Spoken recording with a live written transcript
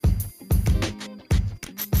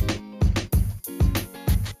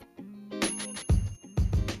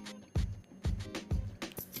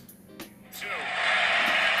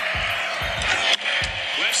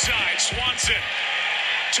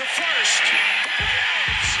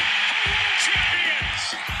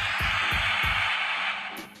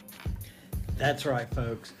That's right,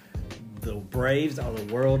 folks. The Braves are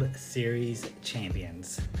the World Series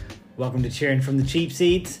champions. Welcome to Cheering from the Cheap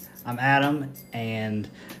Seats. I'm Adam, and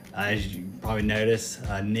as you probably notice,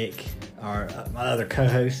 Nick, my other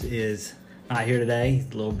co-host, is not here today.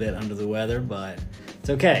 He's a little bit under the weather, but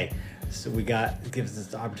it's okay. So it gives us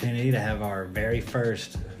the opportunity to have our very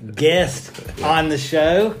first guest on the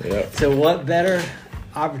show. Yep. So what better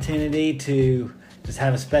opportunity to just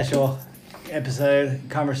have a special episode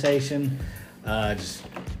conversation, just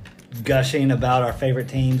gushing about our favorite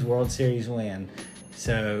team's World Series win.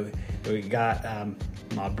 So we got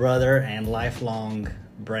my brother and lifelong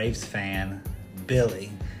Braves fan,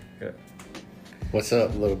 Billy. What's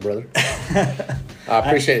up, little brother? I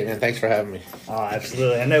appreciate it, man. Thanks for having me. Oh,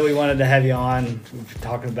 absolutely. I know we wanted to have you on. We've been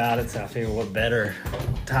talking about it, so I figured what better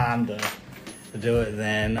time to do it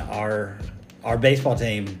than our baseball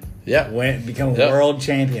team. Yeah, become world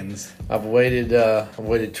champions. I've waited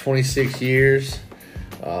 26 years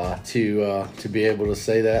to be able to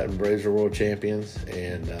say that, and Braves are world champions,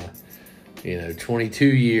 and 22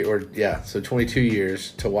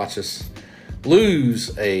 years to watch us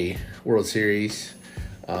lose a World Series,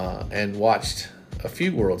 and watched a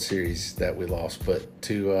few World Series that we lost, but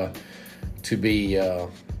to be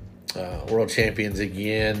world champions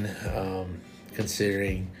again,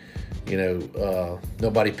 considering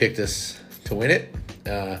nobody picked us to win it,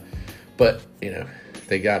 but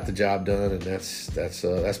they got the job done, and that's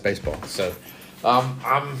baseball. So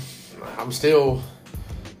I'm still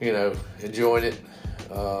enjoying it,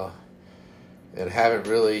 and haven't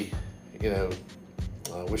really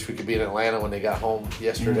wish we could be in Atlanta when they got home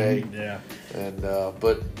yesterday. Yeah. And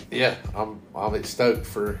but yeah, I'm stoked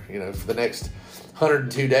for the next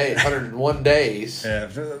 101 days. Yeah,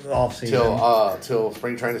 off season till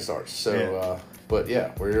spring training starts. So yeah. But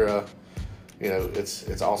yeah, we're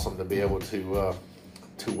it's awesome to be able to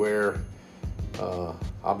wear.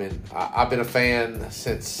 I've been a fan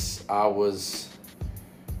since I was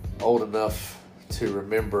old enough to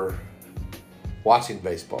remember watching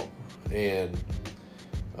baseball and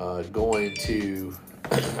going to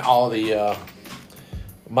all the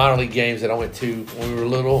minor league games that I went to when we were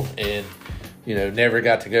little, and never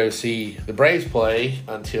got to go see the Braves play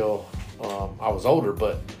until I was older.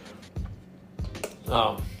 But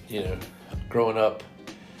growing up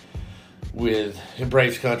in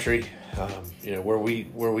Braves country, where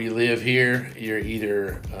we live here, you're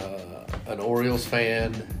either an Orioles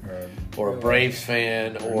fan or a Braves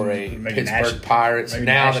fan or a Pittsburgh Pirates.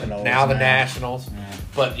 Now the Nationals. Yeah.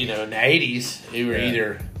 But in the 80s, you were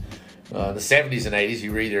either the 70s and 80s,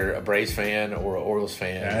 you were either a Braves fan or an Orioles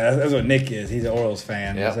fan. Yeah, that's what Nick is. He's an Orioles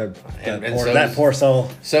fan. Yeah. So And that poor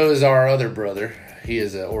soul. So is our other brother. He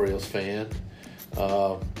is an Orioles fan.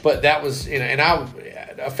 But that was, and I'm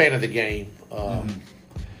a fan of the game.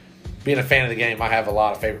 Being a fan of the game, I have a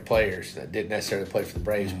lot of favorite players that didn't necessarily play for the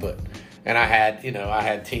Braves, and I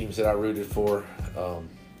had teams that I rooted for.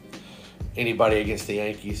 Anybody against the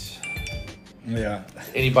Yankees. Yeah.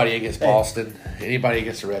 Anybody against Boston, anybody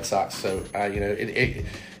against the Red Sox. So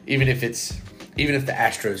even if the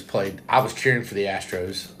Astros played, I was cheering for the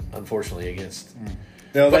Astros. Unfortunately, against.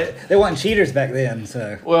 They weren't cheaters back then.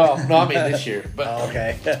 So. Well, no, I mean this year. But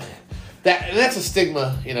okay. that's a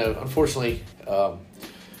stigma. Unfortunately,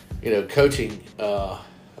 coaching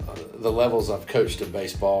the levels I've coached in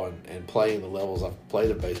baseball and playing the levels I've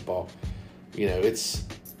played in baseball. It's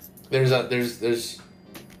there's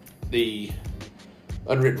the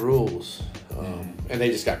unwritten rules, and they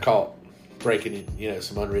just got caught breaking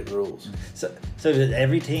some unwritten rules. So did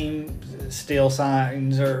every team steal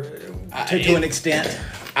signs or to an extent?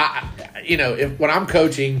 When I'm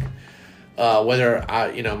coaching, whether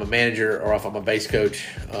I'm a manager or if I'm a base coach,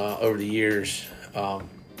 over the years,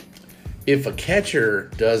 if a catcher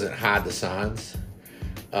doesn't hide the signs,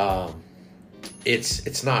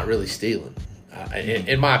 it's not really stealing.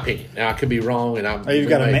 In my opinion. Now, I could be wrong, and you've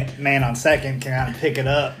got a man on second can kind of pick it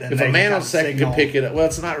up. If a man on second can pick it up, well,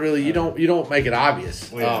 it's not really. You don't make it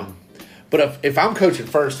obvious. Yeah. But if I'm coaching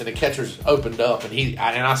first and the catcher's opened up and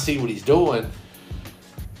I see what he's doing,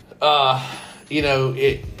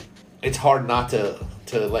 it's hard not to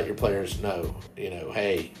let your players know.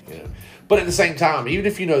 Hey, But at the same time, even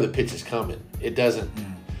if you know the pitch is coming, it doesn't.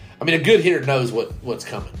 I mean, a good hitter knows what's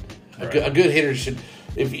coming. Right. A good hitter should.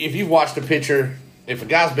 If you've watched a pitcher, if a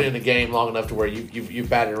guy's been in the game long enough to where you've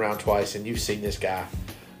batted around twice and you've seen this guy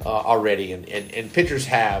already, and pitchers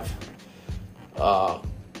have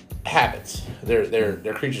habits.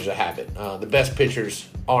 They're creatures of habit. The best pitchers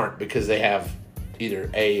aren't, because they have either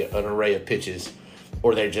an array of pitches,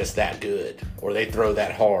 or they're just that good, or they throw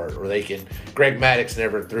that hard, or they can. Greg Maddux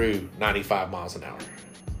never threw 95 miles an hour.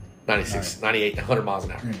 96, 98, 100 miles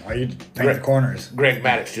an hour. Or you paint the corners. Greg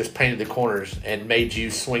Maddux just painted the corners and made you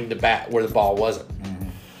swing the bat where the ball wasn't.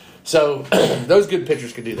 So those good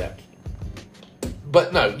pitchers could do that.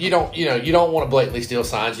 But no, you don't want to blatantly steal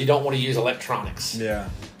signs. You don't want to use electronics. Yeah.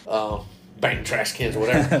 Bang trash cans or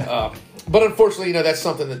whatever. But unfortunately, that's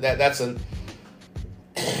something that's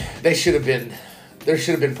there should have been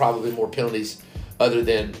probably more penalties other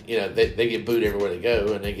than, they get booed everywhere they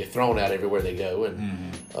go and they get thrown out everywhere they go.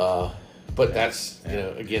 And, but that's,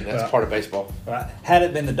 again, that's part of baseball. Had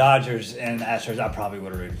it been the Dodgers and the Astros, I probably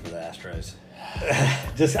would have rooted for the Astros.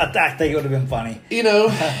 I think it would have been funny.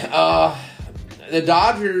 The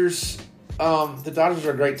Dodgers are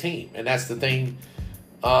a great team, and that's the thing.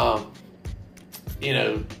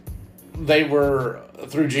 They were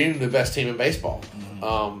through June the best team in baseball,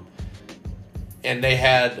 and they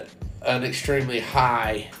had an extremely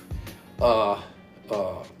high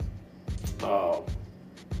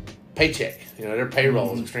paycheck. Their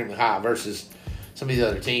payroll is extremely high versus some of these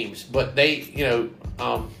other teams. But they,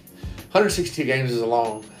 162 games is a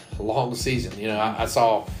long season. I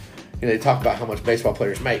saw. They talk about how much baseball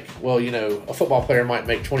players make. Well, a football player might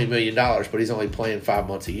make $20 million, but he's only playing 5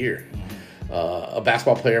 months a year. A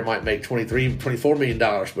basketball player might make $24 million,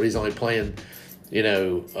 but he's only playing,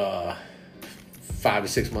 5 to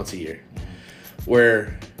 6 months a year.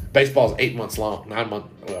 Where baseball's 8 months long, 9 months.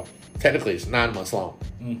 Well, technically it's 9 months long.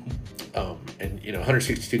 And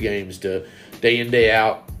 162 games to day in, day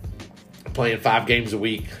out, playing 5 games a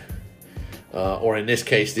week, or in this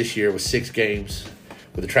case, this year was 6 games.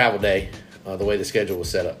 With a travel day, the way the schedule was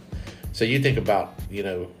set up. So you think about,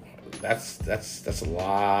 that's a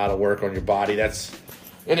lot of work on your body. That's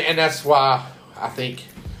why I think,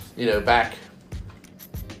 back,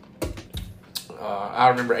 I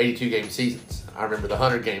remember 82 game seasons. I remember the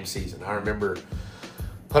 100 game season. I remember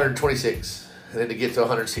 126, and then to get to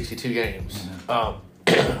 162 games,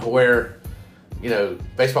 where,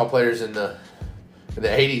 baseball players in the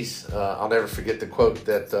 80s, I'll never forget the quote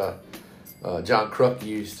that, John Kruk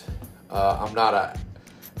used, I'm not an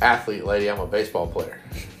athlete, lady, I'm a baseball player.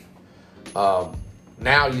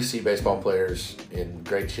 Now you see baseball players in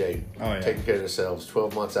great shape, taking care of themselves,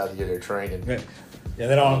 12 months out of the year they're training. Yeah,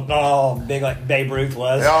 they're not all big like Babe Ruth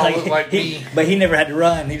was. They all look like me. But he never had to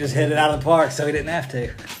run. He just hit it out of the park, so he didn't have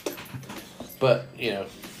to. But,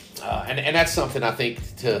 and that's something I think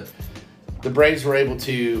the Braves were able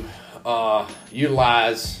to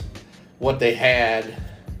utilize what they had,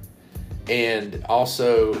 and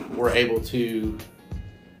also were able to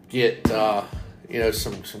get some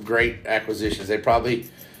great acquisitions. They probably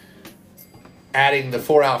adding the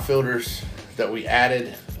 4 outfielders that we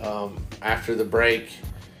added after the break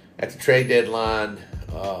at the trade deadline.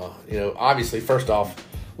 Obviously first off,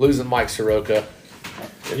 losing Mike Soroka.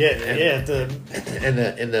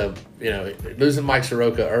 Losing Mike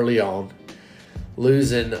Soroka early on,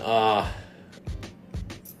 losing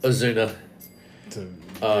Ozuna.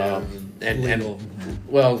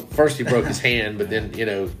 Well, first he broke his hand, but then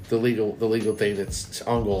the legal thing that's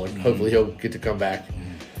ongoing. Hopefully he'll get to come back.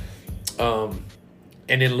 And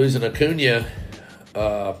then losing Acuna,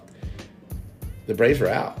 the Braves were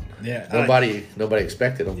out. Yeah, nobody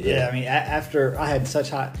expected them. Yeah, I mean, after I had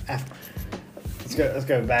such high. Let's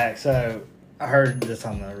go back. So I heard this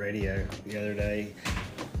on the radio the other day.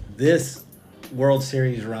 This World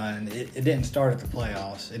Series run, it didn't start at the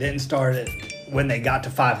playoffs. It didn't start at when they got to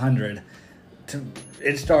 500.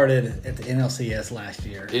 It started at the NLCS last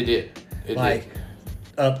year. It did. It did.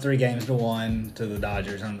 Up 3-1 to the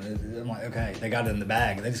Dodgers. I'm like, okay, they got it in the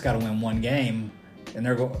bag. They just got to win one game, and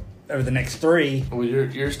they're going over the next 3. Well,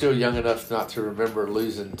 you're still young enough not to remember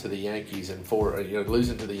losing to the Yankees in 4.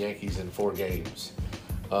 Losing to the Yankees in 4 games,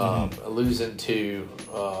 losing to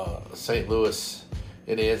St. Louis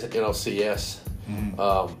in the NLCS,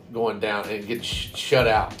 going down and getting shut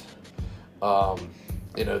out.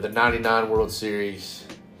 The 99 World Series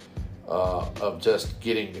of just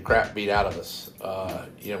getting the crap beat out of us.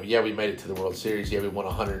 We made it to the World Series. Yeah, we won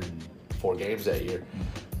 104 games that year.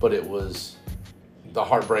 But it was the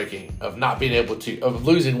heartbreaking of not being able to, of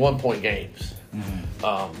losing 1-point games.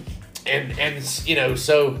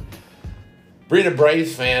 So being a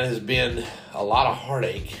Braves fan has been a lot of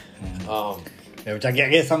heartache. Which I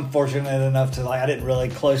guess I'm fortunate enough to, I didn't really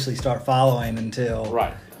closely start following until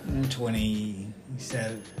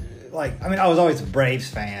 27. I was always a Braves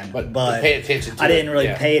fan, but pay attention to I didn't really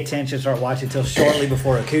pay attention, start watching until shortly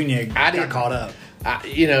before Acuna got caught up. Of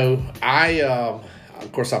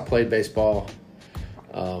course, I played baseball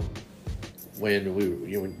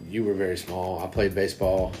when you were very small. I played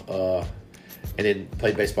baseball and then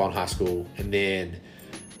played baseball in high school, and then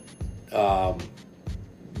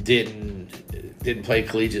didn't play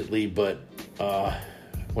collegiately, but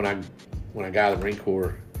when I got out of the Marine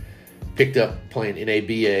Corps, picked up playing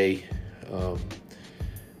NABA,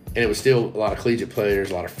 and it was still a lot of collegiate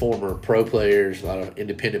players, a lot of former pro players, a lot of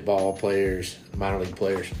independent ball players, minor league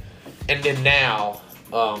players, and then now,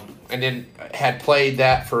 and then had played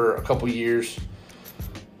that for a couple years,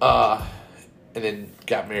 and then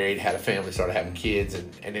got married, had a family, started having kids,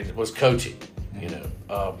 and then was coaching, you know,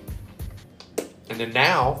 and then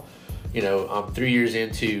now, you know, I'm 3 years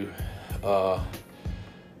into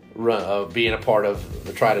being a part of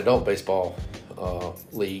the Triad Adult Baseball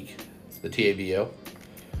League, the TABL,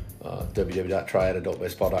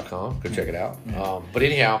 www.triadadultbaseball.com. Go check it out. But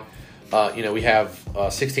anyhow, you know, we have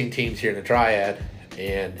 16 teams here in the Triad,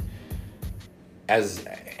 and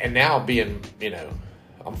now being, you know,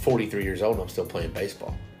 I'm 43 years old and I'm still playing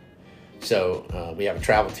baseball. So we have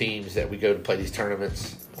travel teams that we go to play these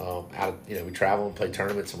tournaments. We travel and play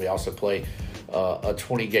tournaments, and we also play a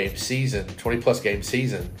 20-plus game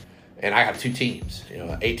season. And I have two teams, you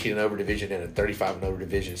know, an 18 and over division and a 35 and over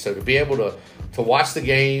division. So to be able to watch the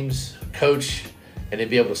games, coach, and then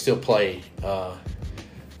be able to still play, I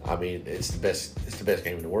mean, it's the best. It's the best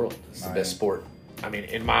game in the world. It's the best sport. I mean,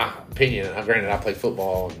 in my opinion. And granted, I play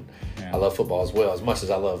football, and I love football as well, as much as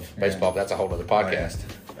I love baseball. But that's a whole other podcast.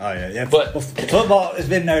 Yeah. But football has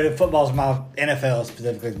been noted. Football's my NFL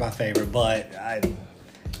specifically is my favorite, but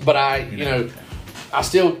I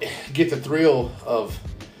still get the thrill of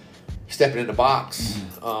stepping in the box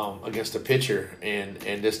against a pitcher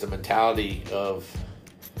and just the mentality of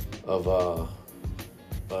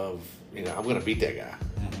you know, I'm going to beat that guy.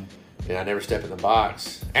 And I never step in the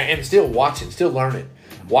box, and still learning,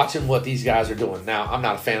 watching what these guys are doing. Now, I'm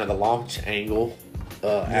not a fan of the launch angle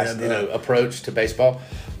approach to baseball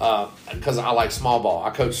because I like small ball. I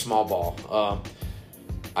coach small ball.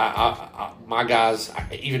 My guys,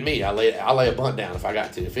 even me, I lay a bunt down if I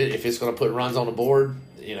got to. If it's going to put runs on the board,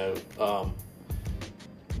 you know.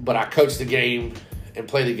 But I coach the game and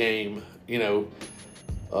play the game, you know,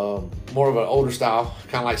 more of an older style,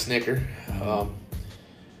 kind of like Snicker.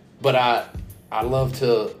 But I love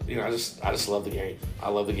to, you know, I just love the game. I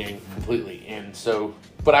love the game completely, and so.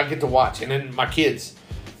 But I get to watch, and then my kids,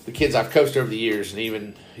 the kids I've coached over the years, and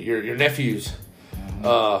even your nephews.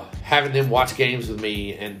 Having them watch games with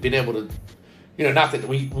me and being able to, you know, not that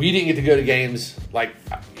we didn't get to go to games like,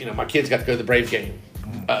 you know, my kids got to go to the Braves game.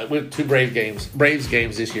 We went to two Braves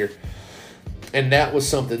games this year, and that was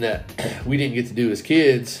something that we didn't get to do as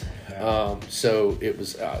kids. So it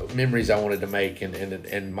was memories I wanted to make,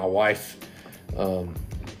 and my wife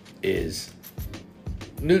is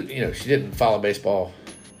new. You know, she didn't follow baseball,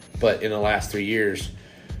 but in the last 3 years,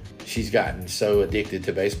 she's gotten so addicted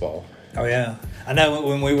to baseball. Oh yeah, I know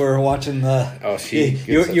when we were watching the. Oh,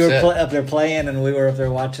 you were up there playing, and we were up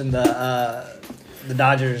there watching the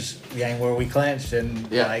Dodgers game where we clinched,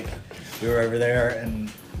 and like we were over there,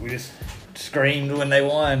 and we just screamed when they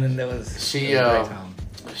won, and it was a great time.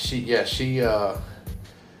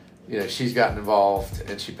 You know, she's gotten involved,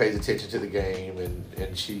 and she pays attention to the game,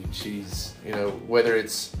 and she's, you know, whether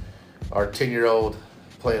it's our 10-year-old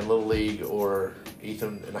playing Little League or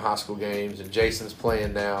Ethan in the high school games, and Jason's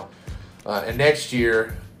playing now. And next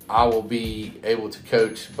year, I will be able to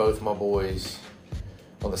coach both my boys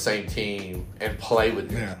on the same team and play with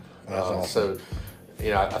them. Yeah, that's awesome. So,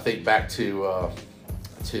 you know, I think back to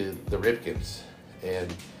the Ripkins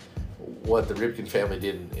and what the Ripken family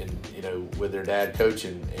did, in you know, with their dad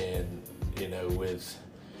coaching, and you know, with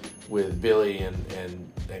Billy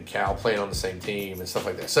and Cal playing on the same team and stuff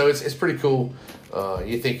like that. So it's pretty cool.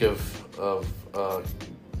 You think of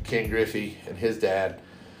Ken Griffey and his dad.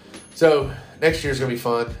 So next year's gonna be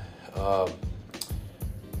fun. To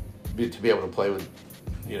be able to play with,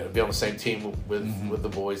 you know, be on the same team with the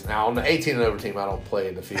boys. Now on the 18 and over team, I don't play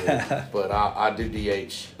in the field, but I do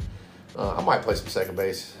DH. I might play some second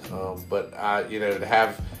base, but you know, to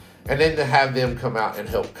have them come out and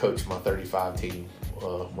help coach my 35 team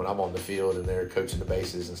when I'm on the field and they're coaching the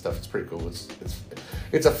bases and stuff. It's pretty cool.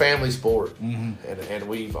 It's a family sport, and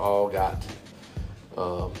we've all got,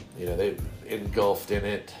 you know, they've engulfed in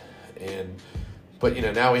it. But you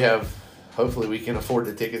know, now we have. Hopefully, we can afford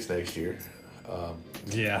the tickets next year.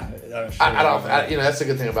 Yeah, you know, that's the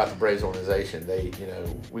good thing about the Braves organization. They, you know,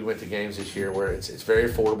 we went to games this year where it's very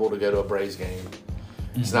affordable to go to a Braves game.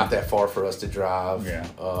 It's not that far for us to drive. Yeah.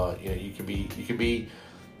 You know, you can be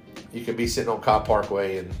sitting on Cobb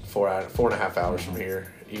Parkway in 4.5 hours from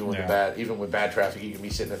here. Even with bad traffic, you can be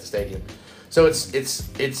sitting at the stadium. So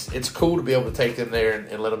it's cool to be able to take them there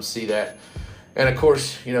and let them see that. And of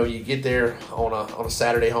course, you know, you get there on a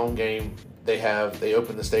Saturday home game, they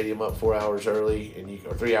open the stadium up 4 hours early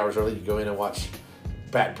or 3 hours early. You go in and watch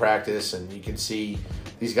bat practice, and you can see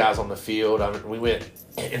these guys on the field. We went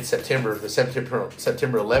in September, the September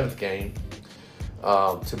 11th game,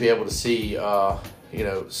 to be able to see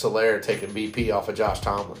Soler taking BP off of Josh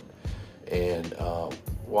Tomlin, and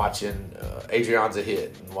watching Adrianza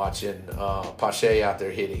hit, and watching Pache out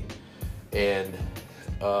there hitting, and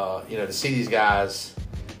to see these guys.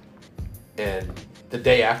 And the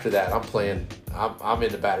day after that, I'm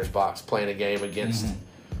in the batter's box playing a game against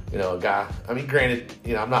a guy. I mean, granted,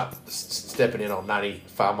 I'm not stepping in on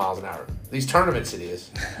 95 miles an hour. These tournaments it is,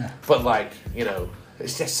 but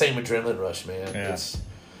it's that same adrenaline rush, man. Yeah.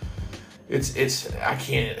 It's I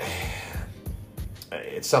can't.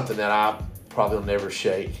 It's something that I probably will never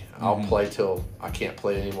shake. I'll play till I can't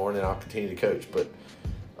play anymore, and then I'll continue to coach. But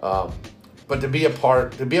to be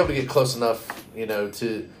able to get close enough,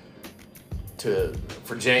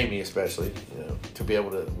 for Jamie especially, to be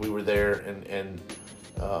able to. We were there, and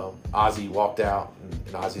Ozzie walked out,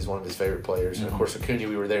 and Ozzie's one of his favorite players. And of course, Acuna,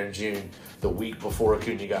 we were there in June, the week before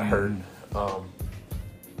Acuna got hurt,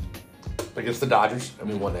 against the Dodgers, and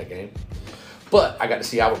we won that game. But I got to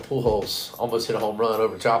see Albert Pujols almost hit a home run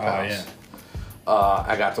over Chop House. Yeah.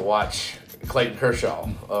 I got to watch Clayton Kershaw,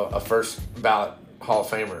 a first ballot Hall of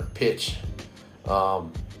Famer, pitch.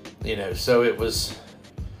 So it was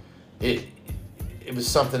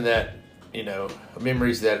something that,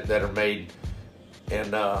 memories that are made, and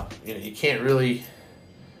you can't really,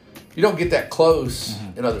 you don't get that close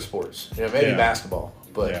in other sports. Maybe basketball,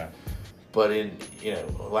 but in the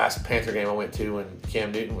last Panther game I went to when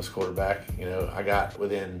Cam Newton was quarterback, I got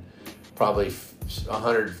within probably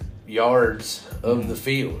 100 yards of the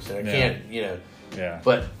field, and I can't,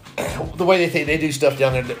 but the way they do stuff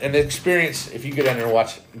down there, and the experience, if you go down there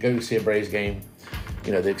and go see a Braves game,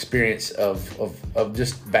 the experience of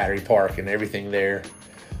just Battery Park and everything there,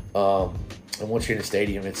 and once you're in the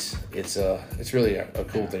stadium, it's really a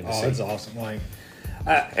cool thing to see. Oh, it's awesome!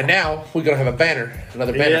 And now we're gonna have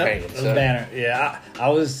another banner hanging. So. Banner, yeah. I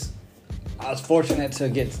was fortunate to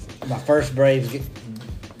get my first Braves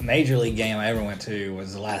major league game I ever went to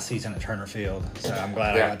was the last season at Turner Field. So I'm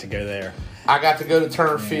glad I got to go there. I got to go to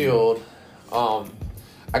Turner Field. I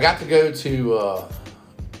got to go to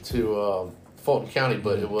Fulton County,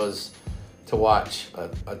 but it was to watch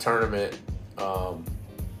a tournament, a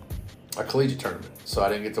collegiate tournament. So I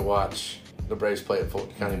didn't get to watch the Braves play at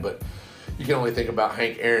Fulton County, but you can only think about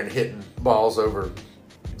Hank Aaron hitting balls over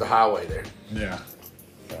the highway there. Yeah.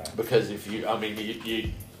 Because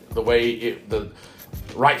the way the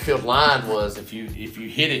right field line was, if you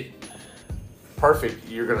hit it perfect,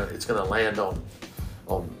 it's gonna land on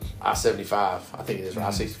I-75. I think it is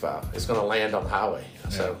I-65. It's gonna land on the highway.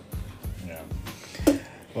 So. Yeah.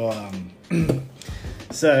 Well,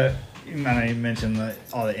 so you mentioned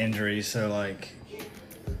all the injuries. So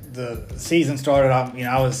the season started off,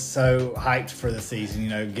 I was so hyped for the season,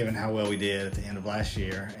 given how well we did at the end of last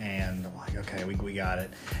year. And I'm like, okay, we got it.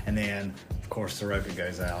 And then, of course, Soroka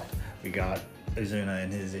goes out. We got Ozuna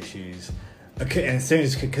and his issues. And as soon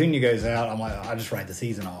as Acuna goes out, I'm like, I just write the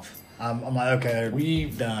season off. I'm like, okay,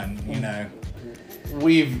 we've done,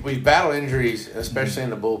 We've battled injuries, especially in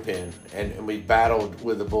the bullpen. And we battled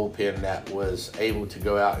with a bullpen that was able to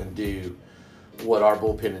go out and do what our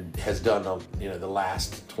bullpen has done on the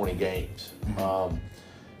last 20 games, and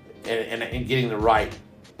getting the right,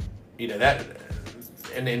 that,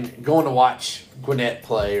 and then going to watch Gwinnett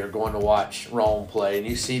play or going to watch Rome play, and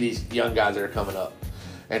you see these young guys that are coming up,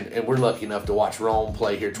 and we're lucky enough to watch Rome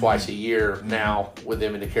play here twice a year now with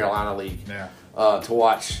them in the Carolina League, to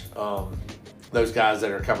watch those guys that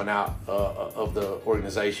are coming out of the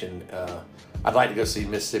organization. I'd like to go see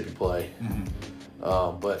Mississippi play,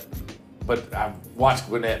 but I've watched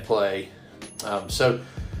Gwinnett play. So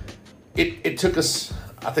it took us,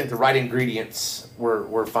 I think the right ingredients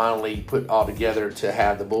were finally put all together to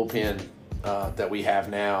have the bullpen that we have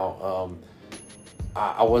now.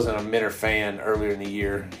 I wasn't a Minter fan earlier in the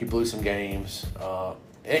year. He blew some games.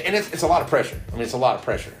 And it's a lot of pressure. It's a lot of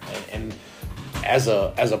pressure. And as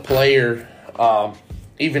a player,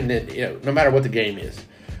 even no matter what the game is,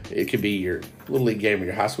 it could be your little league game or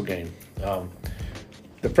your high school game.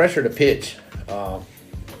 The pressure to pitch,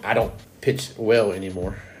 I don't pitch well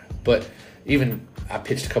anymore. But even I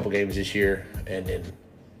pitched a couple games this year and then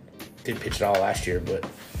didn't pitch at all last year. But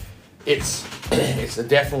it's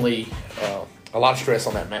definitely a lot of stress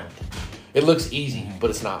on that mound. It looks easy,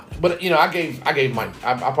 but it's not. But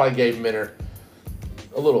I probably gave Minter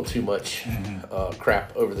a little too much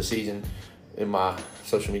crap over the season in my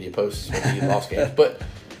social media posts when he lost games. But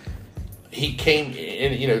he came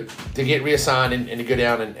in, to get reassigned and to go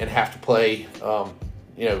down and have to play.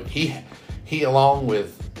 He along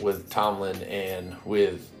with Tomlin and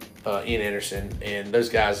with Ian Anderson and those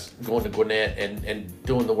guys going to Gwinnett and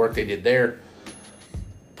doing the work they did there,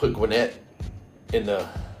 put Gwinnett in a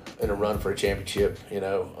run for a championship.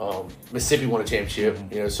 Mississippi won a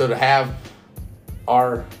championship. So to have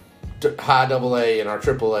our high AA and our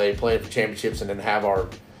AAA playing for championships, and then have our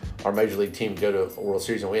major league team go to a World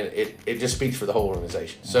Series and win, it just speaks for the whole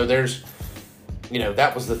organization. So there's,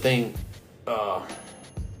 that was the thing.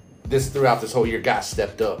 Throughout this whole year, guys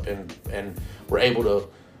stepped up and were able to.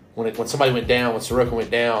 When somebody went down, when Soroka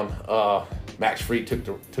went down, Max Fried took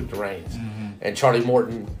the reins, and Charlie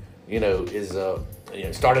Morton, is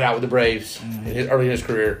started out with the Braves early in his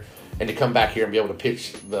career, and to come back here and be able to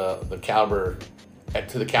pitch the caliber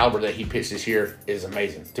to the caliber that he pitched this year is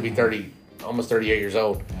amazing. To be almost 38 years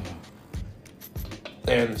old,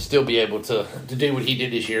 and still be able to do what he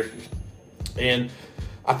did this year, and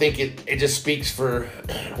I think it just speaks for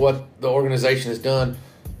what the organization has done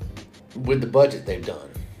with the budget they've done.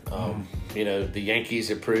 The Yankees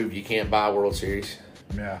have proved you can't buy a World Series.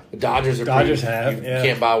 Yeah. The Dodgers have proved you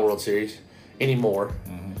can't buy a World Series anymore.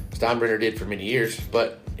 Steinbrenner did for many years,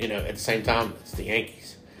 but at the same time, it's the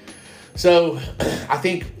Yankees. So I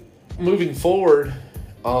think moving forward,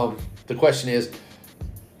 the question is,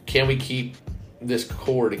 can we keep this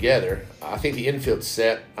core together? I think the infield's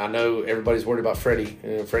set. I know everybody's worried about Freddie.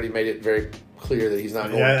 Freddie made it very clear that he's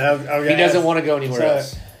not going. He doesn't want to go anywhere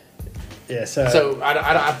else. Yeah. So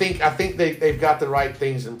I think they've got the right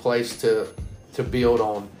things in place to build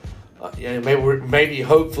on.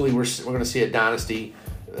 Hopefully we're going to see a dynasty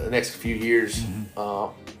the next few years,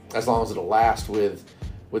 as long as it'll last with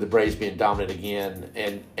the Braves being dominant again,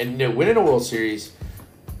 and winning a World Series.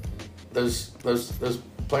 Those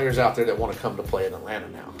players out there that want to come to play in Atlanta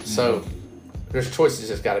now. So there's choices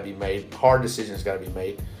that's got to be made, hard decisions got to be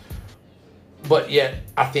made. But yet,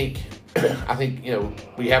 I think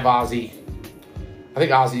we have Ozzie. I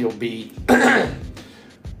think Ozzie will be a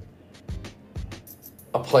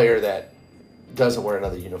player that doesn't wear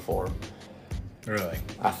another uniform. Really?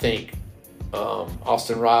 I think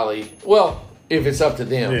Austin Riley. Well, if it's up to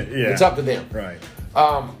them, it's up to them. Right.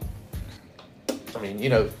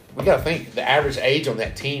 We got to think the average age on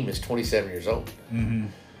that team is 27 years old.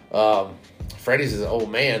 Freddie's is an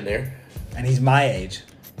old man there, and he's my age,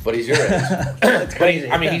 but he's your age. That's crazy.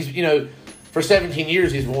 He's for 17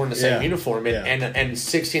 years he's worn the same uniform, and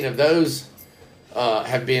 16 of those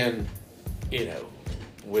have been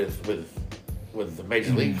with the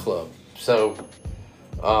major league club. So,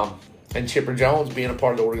 and Chipper Jones being a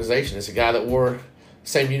part of the organization is a guy that wore the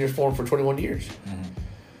same uniform for 21 years.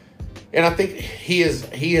 And I think he has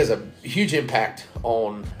a huge impact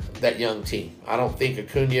on that young team. I don't think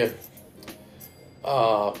Acuna.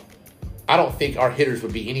 I don't think our hitters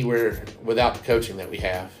would be anywhere without the coaching that we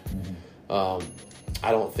have. I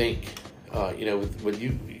don't think with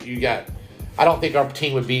you got. I don't think our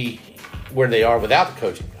team would be where they are without the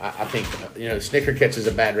coaching. I think Snicker catches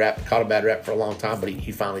a bad rap, caught a bad rap for a long time, but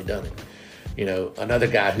he finally done it. Another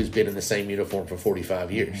guy who's been in the same uniform for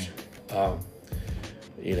 45 years.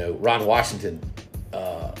 Ron Washington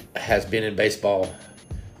has been in baseball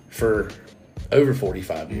for over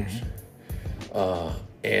 45 years.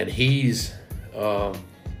 And he's,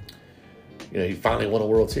 he finally won a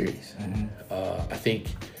World Series. I think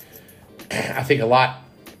a lot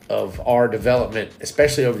of our development,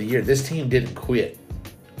 especially over the year, this team didn't quit.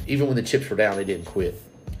 Even when the chips were down, they didn't quit.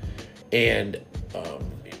 And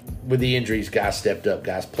with the injuries, guys stepped up,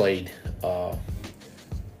 guys played.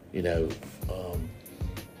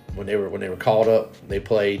 When they were called up, they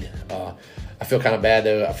played. I feel kind of bad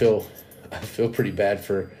though. I feel pretty bad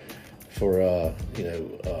for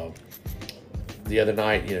the other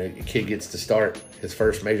night. A kid gets to start his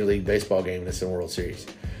first Major League Baseball game and it's in the World Series.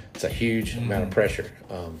 It's a huge amount of pressure.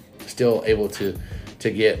 Still able to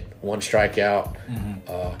get one strikeout,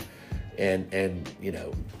 and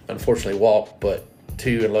unfortunately walk, but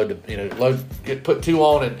two and get put two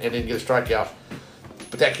on and then get a strikeout.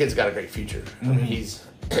 But that kid's got a great future. I mean,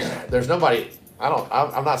 there's nobody.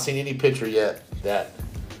 I'm not seeing any pitcher yet that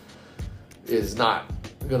is not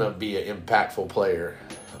going to be an impactful player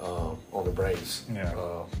on the Braves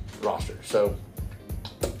roster. So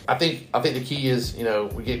I think the key is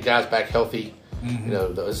we get guys back healthy.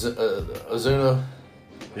 The Ozuna.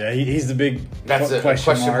 Yeah, he's the big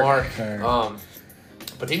question mark.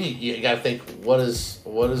 But then you got to think what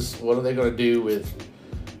are they going to do with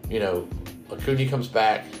Acuna comes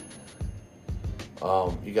back.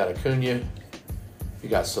 You got Acuna. You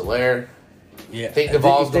got Soler. Yeah, I think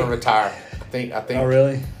Duvall's going to retire. I think. Oh,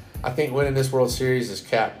 really? I think winning this World Series has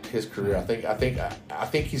capped his career. I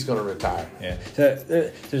think he's going to retire. Yeah. So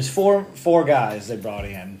there's four guys they brought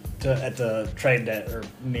in at the trade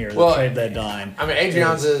trade deadline. I mean,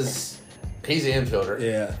 Adrian's he's an infielder.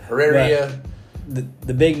 Yeah. Herrera.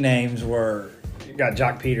 The big names were, you got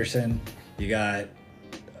Jock Peterson, you got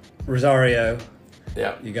Rosario,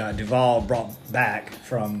 Yeah. you got Duvall brought back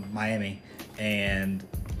from Miami, and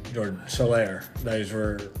Jordan Soler. Those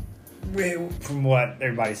were, from what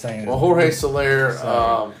everybody's saying. Well, Jorge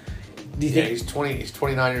Soler, do you think he's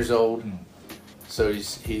 29 years old. So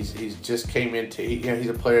he's just came into he's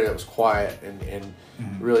a player that was quiet and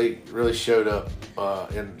really showed up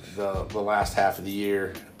in the last half of the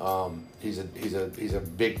year. He's a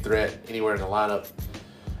big threat anywhere in the lineup.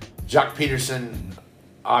 Jock Peterson,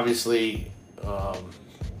 obviously,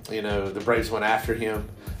 the Braves went after him.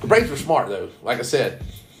 The Braves were smart though. Like I said,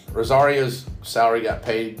 Rosario's salary got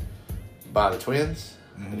paid by the Twins,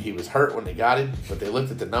 and he was hurt when they got him. But they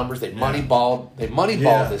looked at the numbers. They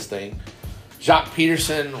moneyballed this thing. Jock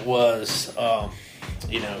Peterson was,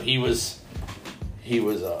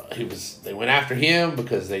 they went after him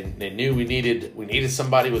because they knew we needed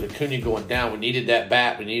somebody with Acuna going down. We needed that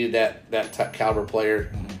bat. We needed that caliber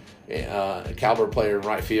player, in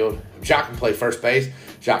right field. Jock can play first base.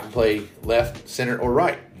 Jock can play left, center, or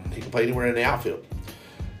right. He can play anywhere in the outfield.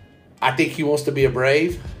 I think he wants to be a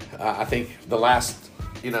Brave. I think the last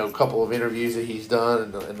couple of interviews that he's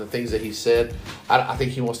done and the things that he said, I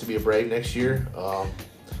think he wants to be a Brave next year.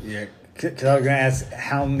 Yeah, because I was going to ask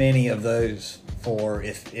how many of those four,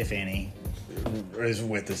 if any, is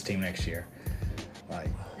with this team next year.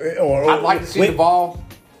 I'd like to see the ball.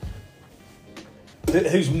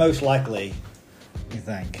 Who's most likely, you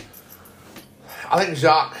think? I think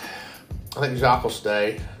Jacques will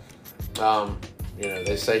stay.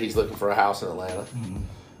 They say he's looking for a house in Atlanta,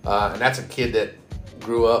 and that's a kid that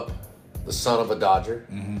grew up the son of a Dodger,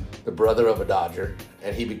 the brother of a Dodger,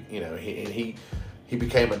 and he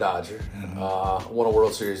became a Dodger. Won a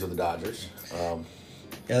World Series with the Dodgers. I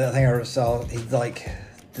think I saw he's like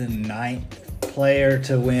the 9th player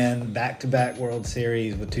to win back-to-back World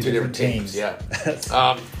Series with two different teams. Yeah.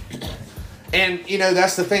 And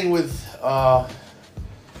that's the thing with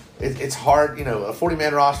it's hard. A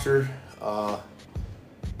 40-man roster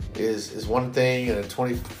is one thing, and a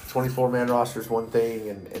 24-man roster is one thing,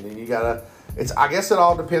 and then you gotta. I guess it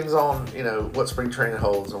all depends on what spring training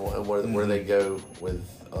holds and where they go with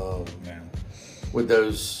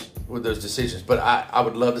those decisions. But I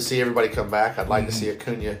would love to see everybody come back. I'd like to see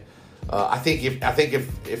Acuna. I think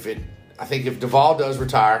if Duvall does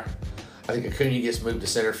retire, I think Acuna gets moved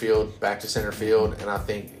to back to center field, and I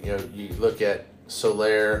think you look at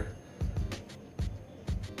Soler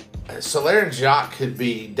and Jock could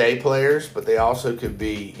be day players, but they also could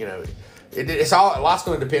be a lot's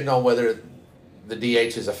going to depend on whether the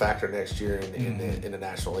DH is a factor next year in the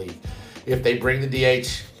National League. If they bring the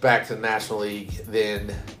DH back to the National League,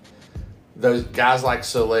 then those guys like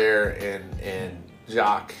Soler and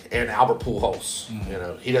Jock and Albert Pujols,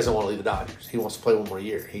 he doesn't want to leave the Dodgers. He wants to play one more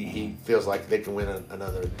year. He feels like they can win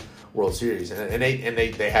another World Series, and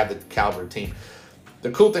they have the caliber team. The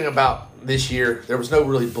cool thing about this year, there was no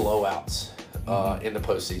really blowouts in the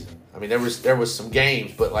postseason. I mean, there was some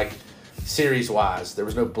games, but like series wise, there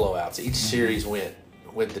was no blowouts. Each series went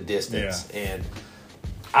the distance, and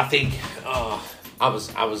I think I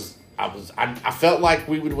felt like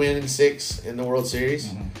we would win in 6 in the World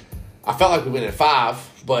Series. I felt like we win in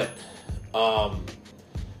 5, but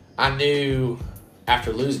I knew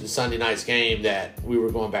after losing Sunday night's game that we were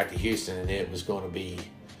going back to Houston, and it was going to be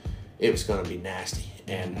nasty.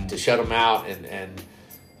 And to shut them out and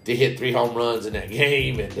to hit 3 home runs in that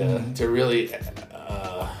game, and to really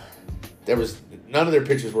there was none of their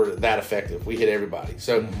pitchers were that effective. We hit everybody,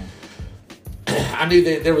 so I knew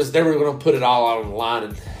that they were going to put it all out on the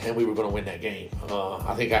line, and we were going to win that game.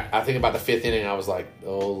 I think about the 5th inning, I was like,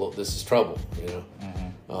 oh, look, this is trouble.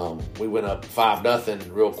 We went up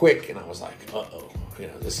 5-0 real quick, and I was like, uh-oh.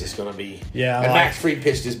 This is going to be. Yeah. And Max Fried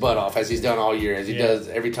pitched his butt off, as he's done all year, as he does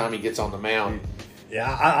every time he gets on the mound. Yeah,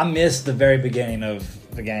 I missed the very beginning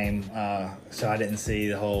of the game, so I didn't see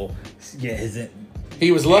the whole. Yeah,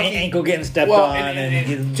 he was lucky. Ankle getting stepped on,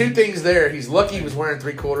 and 2 things there. He's lucky he was wearing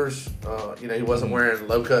 3/4. He wasn't wearing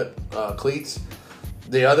low cut cleats.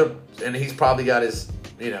 The other, and he's probably got his.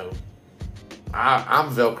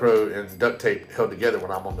 I'm Velcro and duct tape held together when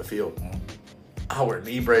I'm on the field. I wear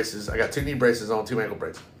knee braces. I got 2 knee braces on, 2 ankle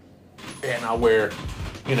braces, and I wear,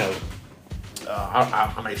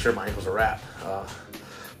 I make sure my ankles are wrapped.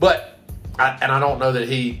 But I don't know that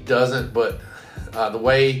he doesn't. But the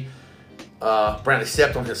way Brantley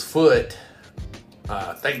stepped on his foot,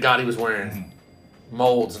 Thank God he was wearing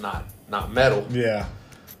molds, not metal. Yeah.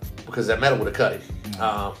 Because that metal would have cut him.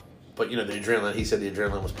 But the adrenaline. He said the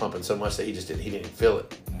adrenaline was pumping so much that he didn't feel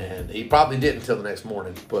it, and he probably didn't until the next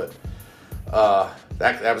morning. But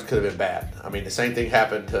that could have been bad. I mean, the same thing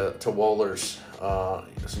happened to Wohlers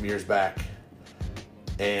some years back,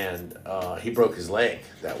 and he broke his leg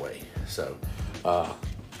that way. So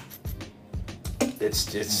it's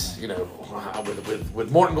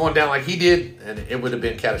with Morton going down like he did, and it would have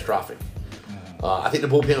been catastrophic. I think the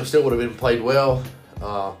bullpen still would have been played well.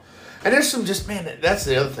 And there's some that's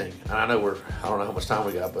the other thing. And I don't know how much time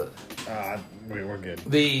we got, but we're good.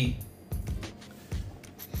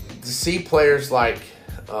 To see players like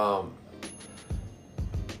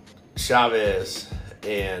Chavez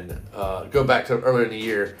and go back to earlier in the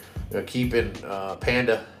year, keeping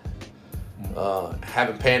Panda,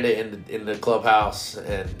 having Panda in the clubhouse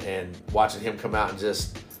and watching him come out and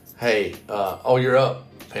just, hey, you're up,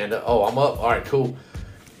 Panda. Oh, I'm up. All right, cool.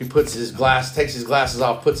 He takes his glasses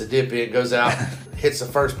off, puts a dip in, goes out, hits the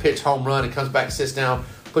first pitch home run, and comes back, sits down,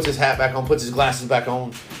 puts his hat back on, puts his glasses back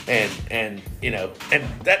on, and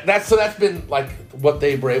that's been like what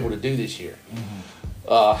they were able to do this year.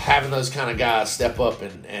 Having those kind of guys step up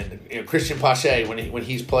and Christian Pache when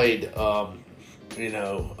he's played, I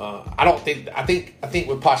think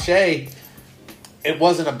with Pache, it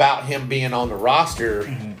wasn't about him being on the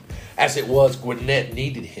roster as it was Gwinnett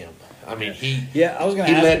needed him. I mean, he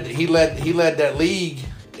led that league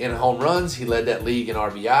in home runs. He led that league in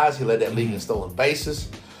RBIs. He led that league in stolen bases.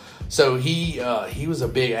 So he was a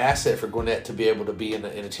big asset for Gwinnett to be able to be in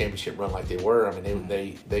a championship run like they were. I mean,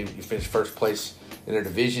 they finished first place in their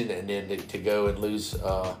division, and then to go and lose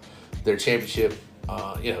their championship,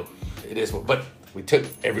 it is. But we took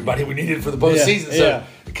everybody we needed for the postseason, so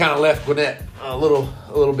it kind of left Gwinnett a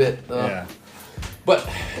little bit. But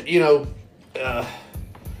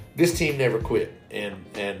this team never quit, and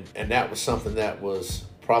that was something that was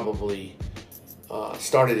probably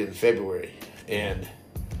started in February, and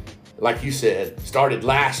like you said, started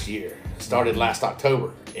last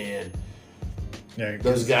October, and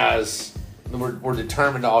those guys were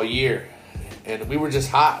determined all year, and we were just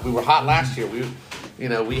hot. We were hot last year.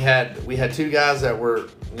 We had two guys that were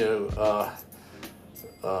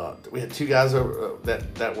we had two guys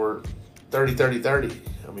that were 30-30-30.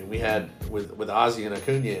 I mean, we had with Ozzie and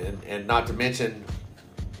Acuna, and not to mention,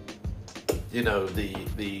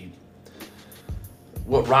 the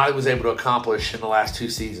what Riley was able to accomplish in the last two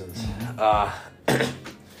seasons. I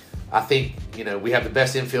think we have the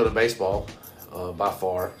best infield in baseball by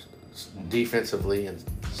far. Defensively and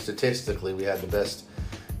statistically, we had the best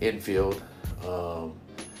infield. I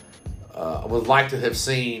would like to have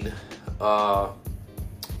seen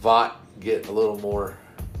Vaught get a little more,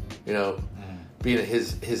 being at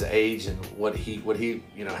his age and what he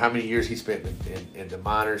how many years he spent in the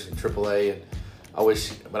minors and AAA, and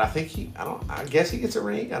I guess he gets a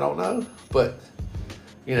ring. I don't know, but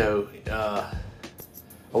I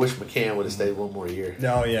wish McCann would have stayed one more year.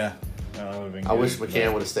 Oh yeah, I wish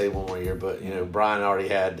McCann would have stayed one more year, but Brian already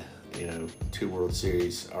had 2 World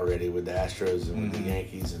Series already with the Astros and with the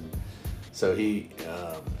Yankees, and so he.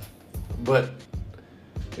 But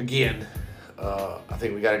again. I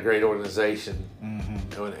think we got a great organization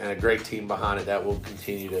and a great team behind it that will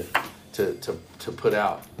continue to put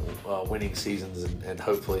out winning seasons and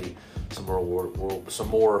hopefully some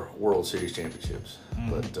more World Series championships.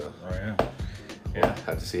 But we'll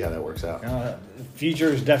have to see how that works out. The future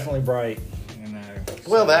is definitely bright.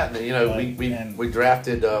 Well, we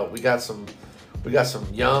drafted. We got some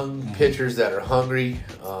young pitchers that are hungry.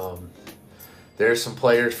 There's some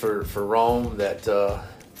players for Rome that.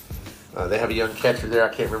 They have a young catcher there. I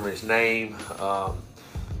can't remember his name.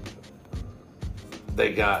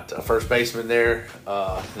 They got a first baseman there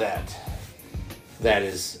that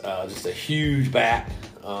is just a huge bat.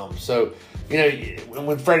 So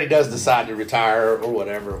when Freddie does decide to retire or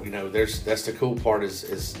whatever, that's the cool part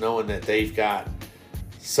is knowing that they've got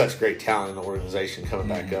such great talent in the organization coming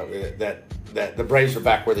back up. That the Braves are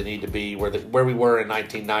back where they need to be, where we were in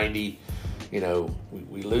 1990.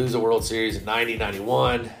 We lose the World Series in 90,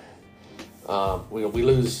 91. We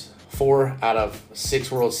lose 4 out of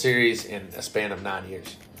 6 World Series in a span of 9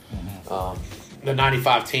 years. The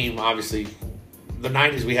 95 team, obviously, the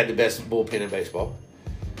 90s we had the best bullpen in baseball.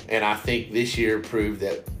 And I think this year proved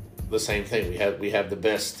that the same thing. We have the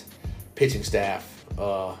best pitching staff.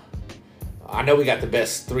 I know we got the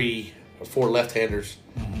best 3 or 4 left-handers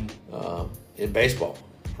in baseball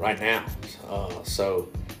right now.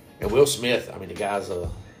 And Will Smith, I mean, the guy's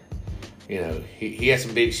he had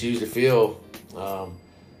some big shoes to fill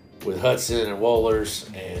with Hudson and Wohlers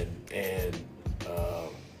and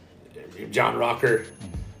John Rocker,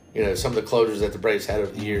 some of the closers that the Braves had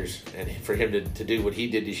over the years, and for him to do what he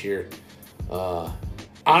did this year.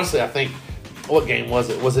 Honestly, I think, what game was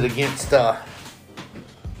it? Was it against the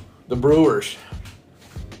Brewers?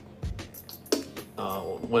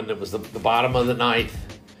 When it was the bottom of the ninth,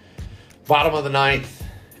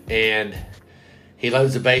 and he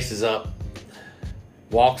loads the bases up,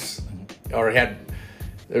 gave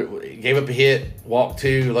up a hit, walked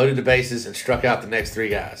 2, loaded the bases, and struck out the next 3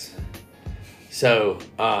 guys. So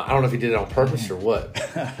I don't know if he did it on purpose or what.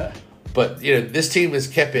 But, this team has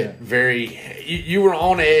kept it very – you were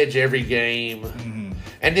on edge every game. Mm-hmm.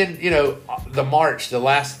 And then, the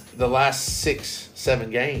last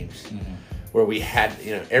 6-7 games where we had,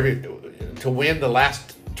 to win the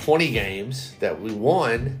last 20 games that we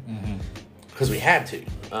won because we had to.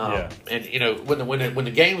 And, when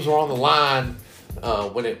the games were on the line,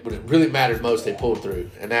 when it really mattered most, they pulled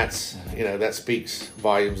through. And that's, that speaks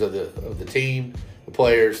volumes of the team, the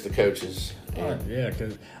players, the coaches.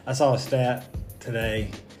 Because I saw a stat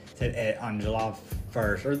today said on July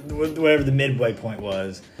 1st, or whatever the midway point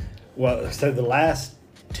was. Well, so the last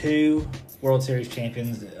 2 World Series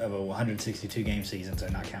champions of a 162-game season, so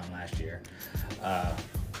not counting last year,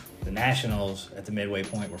 the Nationals at the midway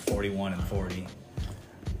point were 41-40.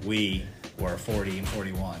 We were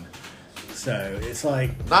 40-41. So it's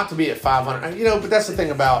like, not to be at 500, but that's the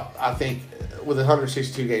thing about, I think, with a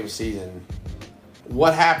 162-game season.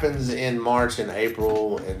 What happens in March and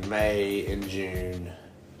April and May and June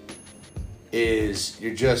is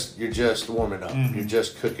you're just warming up. Mm-hmm. You're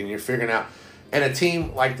just cooking. You're figuring out. And a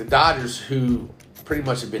team like the Dodgers, who pretty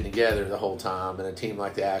much have been together the whole time, and a team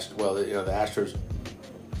like the Astros, the Astros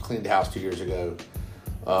cleaned house 2 years ago.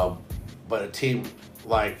 But a team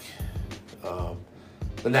like the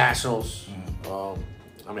Nationals,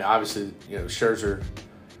 obviously, Scherzer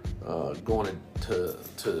going to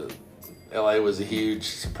LA was a huge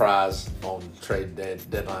surprise on trade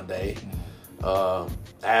deadline day,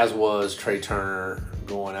 as was Trey Turner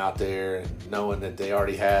going out there and knowing that they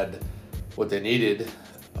already had what they needed.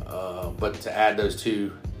 But to add those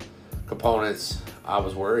 2 components, I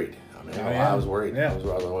was worried. I was worried. Yeah. I was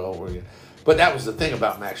worried. But that was the thing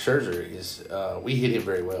about Max Scherzer is we hit him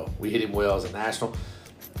very well. We hit him well as a National.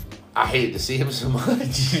 I hated to see him so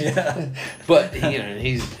much. Yeah. But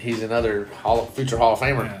he's another future Hall of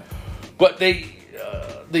Famer. Yeah. But the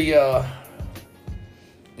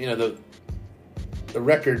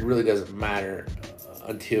record really doesn't matter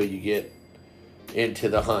until you get into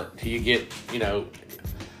the hunt. Until you get,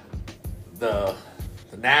 the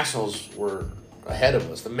Nationals were ahead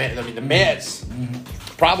of us. The Mets,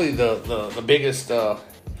 probably the biggest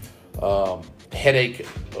headache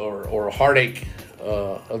or heartache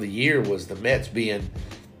of the year was the Mets being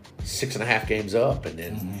 6.5 games up, and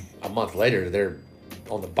then a month later they're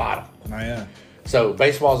on the bottom. Oh yeah. So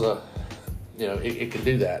baseball's it can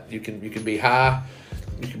do that. You can be high,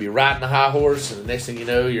 you can be riding a high horse, and the next thing you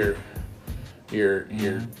know, you're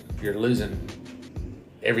losing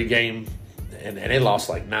every game, and they lost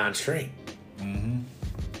like 9 straight.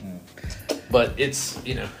 But it's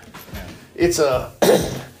it's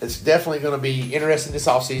definitely going to be interesting this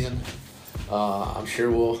offseason. I'm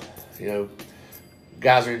sure we'll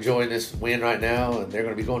guys are enjoying this win right now, and they're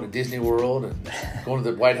going to be going to Disney World and going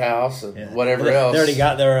to the White House and whatever else. They already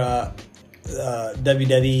got their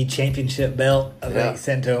WWE Championship belt, I think,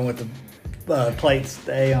 sent to them with the plate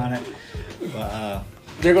stay on it.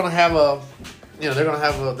 They're going to have they're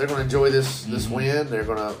going to enjoy this win. They're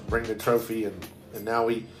going to bring the trophy, and now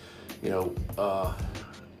we, we'll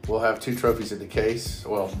have 2 trophies in the case.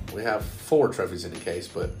 Well, we have 4 trophies in the case,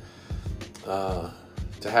 but to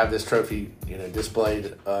have this trophy,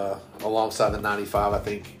 displayed alongside the 95, I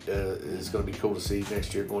think is going to be cool to see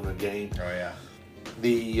next year going to a game. Oh yeah.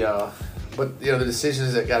 But the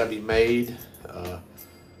decisions that got to be made.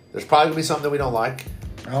 There's probably going to be something that we don't like.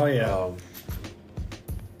 Oh yeah.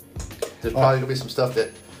 There's probably going to be some stuff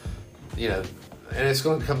that, and it's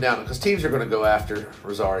going to come down because teams are going to go after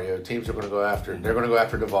Rosario. Teams are going to go after. They're going to go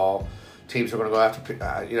after Duvall. Teams are going to go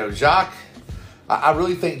after. Jacques. I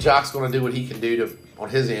really think Jacques going to do what he can do on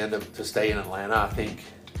his end to stay in Atlanta. I think.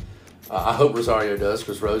 I hope Rosario does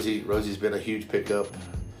because Rosie's been a huge pickup.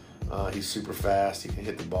 He's super fast. He can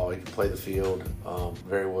hit the ball. He can play the field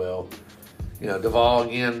very well. Duvall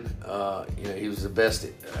again. He was the best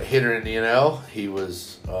hitter in the NL. He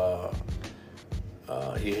was.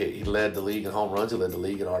 He led the league in home runs. He led the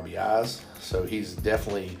league in RBIs. So he's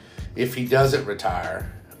definitely, if he doesn't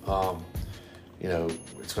retire,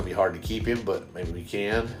 it's going to be hard to keep him, but maybe we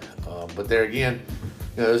can. But there again,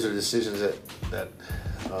 those are decisions that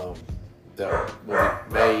will be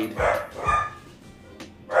made.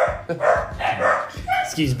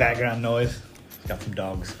 Excuse background noise. Got some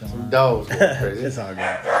dogs going on. Dogs going crazy. It's all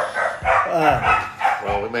good.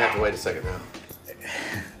 Well, we may have to wait a second now.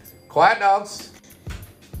 Quiet, dogs.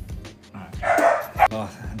 Well, I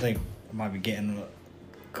think I might be getting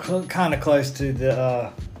kind of close to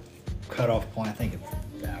the cutoff point. I think it's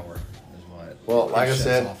an hour is what. Well, like I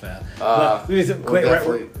said, off at. But we some quick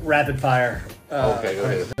rapid fire. Okay, go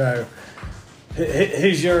ahead. So,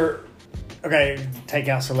 who's your? Okay, take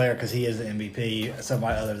out Soler because he is the MVP.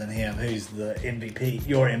 Somebody other than him, who's the MVP?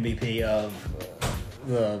 Your MVP of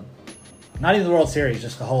the not even the World Series,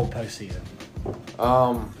 just the whole postseason.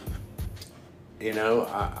 I'm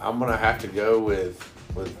gonna have to go with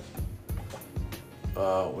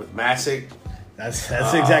Masick. That's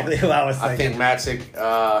exactly who I was thinking. I think Masick,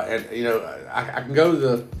 I can go to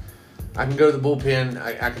the bullpen.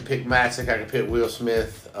 I can pick Masick. I can pick Will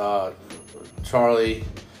Smith, Charlie.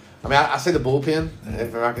 I mean, I say the bullpen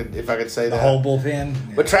if I could say the that whole bullpen.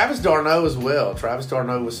 Yeah. But Travis d'Arnaud as well. Travis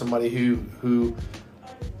d'Arnaud was somebody who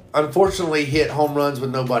unfortunately hit home runs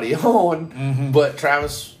with nobody on. Mm-hmm. But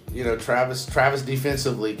Travis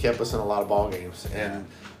defensively kept us in a lot of ball games, and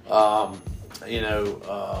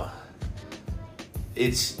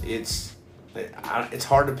it's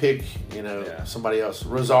hard to pick. Somebody else.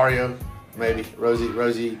 Rosario, maybe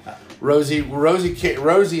Rosie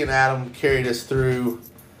and Adam carried us through.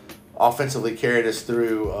 Offensively carried us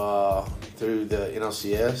through the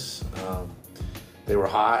NLCS. They were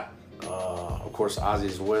hot. Of course, Ozzy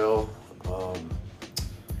as well.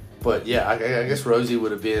 But yeah, I guess Rosie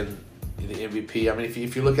would have been the MVP. I mean,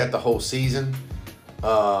 if you look at the whole season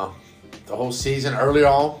early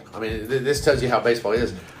on, I mean, this tells you how baseball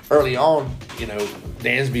is. Early on,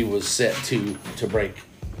 Dansby was set to break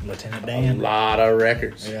Lieutenant Dan a lot of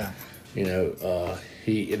records. Yeah.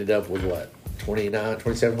 He ended up with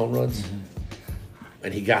 27 home runs? Mm-hmm.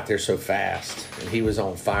 And he got there so fast. And he was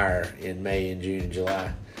on fire in May and June and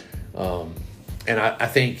July. And I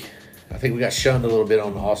think we got shunned a little bit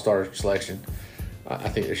on the All-Star selection. I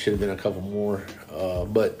think there should have been a couple more.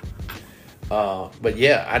 But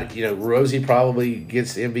yeah, Rosie probably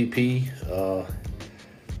gets the MVP.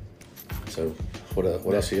 So what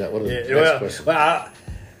else you got? What are the next questions? Well,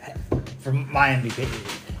 for my MVP,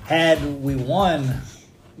 had we won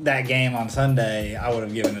that game on Sunday, I would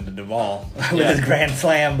have given it to Duvall with his grand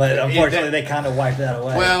slam, but unfortunately they kind of wiped that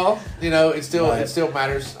away. Well, it still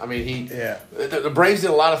matters. I mean, the Braves did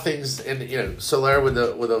a lot of things, and Soler with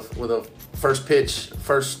a first pitch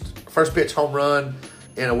home run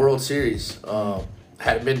in a World Series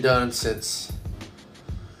hadn't been done since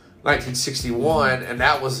 1961, and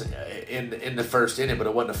that was in the first inning, but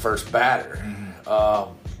it wasn't the first batter. Mm-hmm.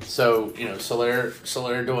 So, Soler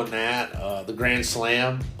doing that, the Grand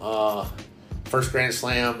Slam, first Grand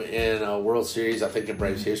Slam in a World Series, I think, in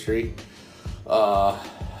Braves history. And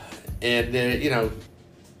then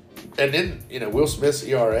Will Smith's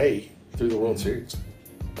ERA through the World Series,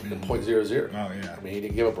 .00. Oh, yeah. I mean, he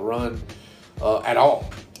didn't give up a run at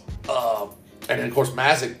all. And then, of course,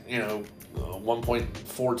 Masick,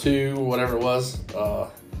 1.42, whatever it was.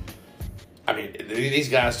 I mean, these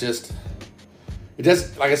guys just... It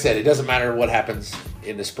does, like I said, it doesn't matter what happens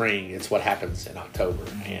in the spring. It's what happens in October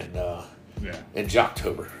and in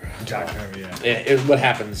Jocktober. Jocktober, yeah. It's what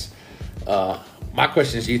happens. My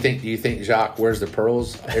question is, do you think Jock wears the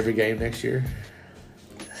pearls every game next year?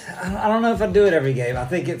 I don't know if I do it every game. I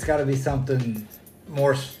think it's got to be something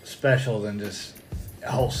more special than just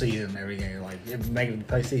a whole season every game. Like make it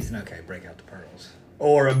the postseason, okay, break out the pearls.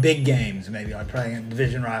 Or big games, maybe like playing a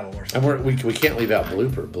division rival or something. And we can't leave out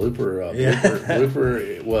Blooper.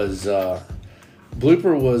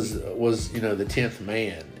 Blooper was the 10th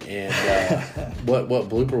man, and what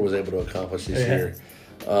Blooper was able to accomplish this year.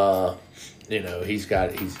 He's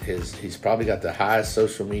probably got the highest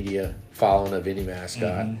social media following of any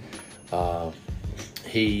mascot. Mm-hmm.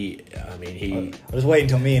 I was waiting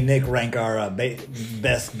until me and Nick rank our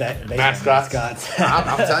best mascots.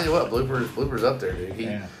 I'm telling you what, Blooper's up there, dude.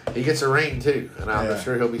 He gets a ring too, and I'm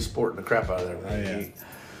sure he'll be sporting the crap out of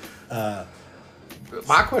that.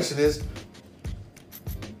 My question is,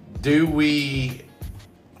 do we?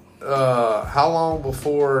 How long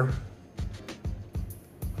before?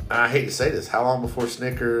 I hate to say this. How long before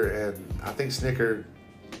Snicker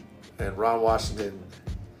and Ron Washington?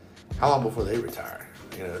 How long before they retire?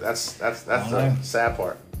 That's the sad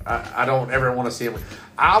part. I don't ever want to see him.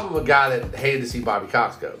 I'm a guy that hated to see Bobby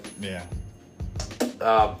Cox go. Yeah.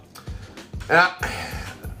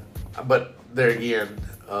 But there again,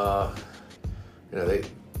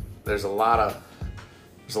 there's a lot of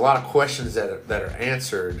questions that are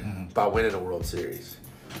answered by winning a World Series.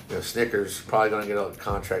 Snickers probably going to get a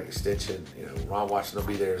contract extension. Ron Washington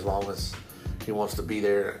will be there as long as he wants to be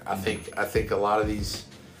there. I think a lot of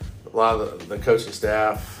the coaching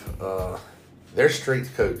staff, their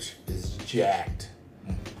strength coach is jacked.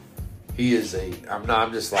 He is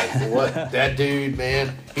I'm just like, what? That dude,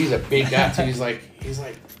 man, he's a big guy too. He's like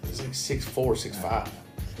 6'4",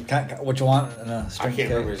 6'5". What you want? I can't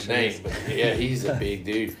remember his name, but yeah, he's a big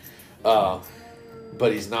dude.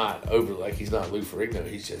 But he's not he's not Lou Ferrigno.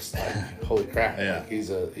 He's just like, holy crap. Yeah. Like, he's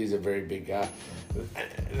a very big guy.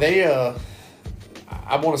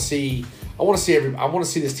 I want to see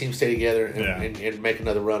this team stay together and make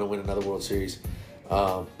another run and win another World Series.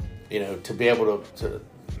 To be able to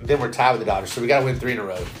then we're tied with the Dodgers, so we got to win 3 in a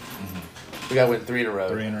row. Mm-hmm. We got to win 3 in a row.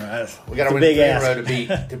 3 in a row. We got to win 3 in a row to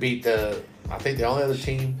beat the. I think the only other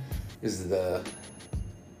team is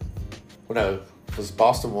because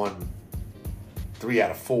Boston won 3 out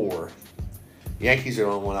of 4. Yankees are the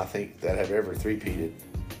only one I think that have ever three-peated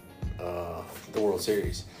the World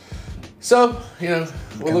Series. So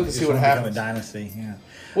we'll look and see what happens. Become a dynasty, yeah.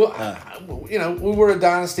 Well, we were a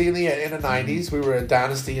dynasty in the 90s. We were a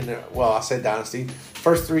dynasty I said dynasty.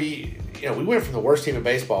 First 3, we went from the worst team in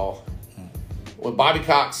baseball. When Bobby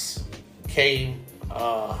Cox came,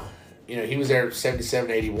 he was there 77,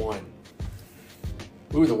 81.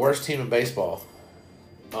 We were the worst team in baseball.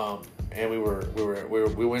 And we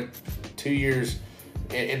went 2 years.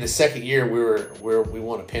 In the second year, we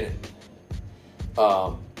won a pennant.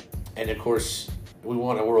 And of course, we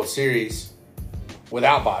won a World Series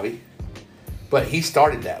without Bobby, but he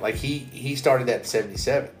started that. Like he started that in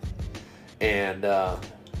 77, and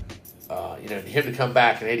him to come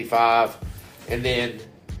back in 85, and then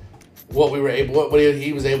what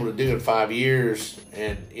he was able to do in 5 years,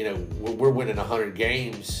 and we're winning 100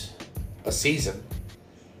 games a season.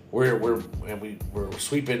 We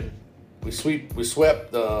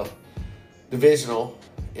swept the divisional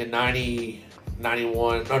in 91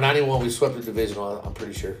 we swept the divisional, I'm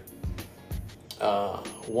pretty sure.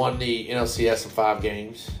 Won the NLCS in 5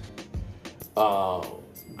 games. Go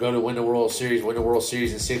to win the World Series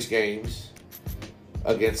in 6 games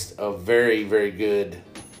against a very, very good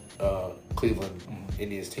Cleveland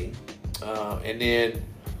Indians team. And then,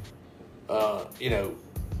 but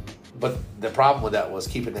the problem with that was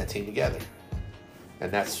keeping that team together.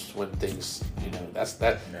 And that's when things,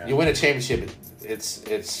 you win a championship,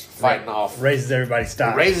 it's fighting off. Raises everybody's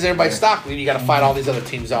stock. Then you got to fight all these other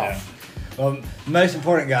teams off. Yeah. Well, most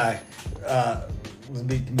important guy, will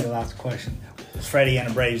be the last question. Is Freddie in a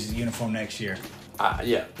Braves uniform next year?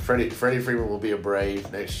 Freddie Freeman will be a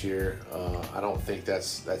Brave next year. I don't think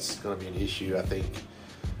that's going to be an issue. I think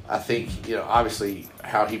obviously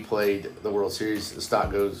how he played the World Series, the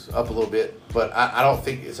stock goes up a little bit, but I don't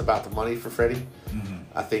think it's about the money for Freddie. Mm-hmm.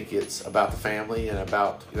 I think it's about the family and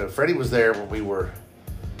about Freddie was there when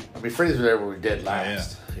Freddie was there when we were dead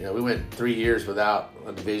last. Yeah. We went 3 years without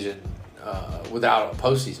a division, without a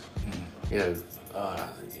postseason. Mm-hmm.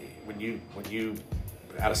 When you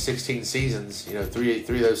out of 16 seasons, 3 of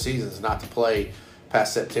those seasons not to play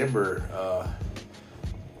past September.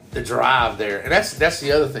 The drive there, and that's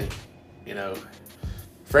the other thing,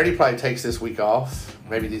 Freddie probably takes this week off,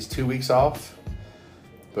 maybe these 2 weeks off,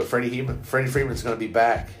 but Freddie Freeman's going to be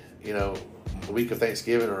back, the week of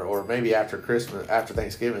Thanksgiving or maybe after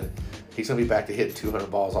Thanksgiving, he's going to be back to hitting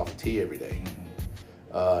 200 balls off the tee every day.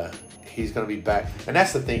 He's going to be back, and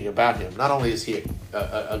that's the thing about him. Not only is he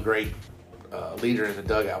a great leader in the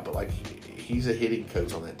dugout, but he's a hitting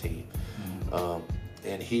coach on that team,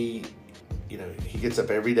 and he gets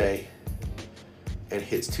up every day and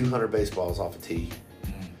hits 200 baseballs off a tee.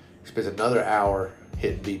 Mm-hmm. He spends another hour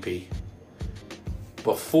hitting BP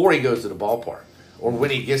before he goes to the ballpark or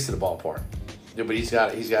when he gets to the ballpark. But he's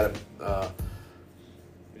got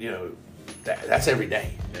that's every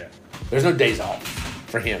day. Yeah. There's no days off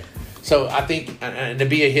for him. So I think, and to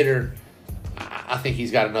be a hitter, I think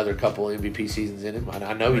he's got another couple MVP seasons in him.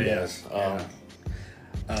 I know he does.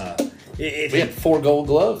 We had 4 Gold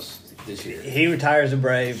Gloves this year. He retires a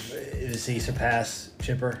Brave. Does he surpass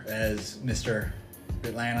Chipper as Mr.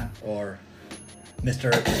 Atlanta or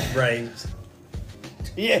Mr. Braves?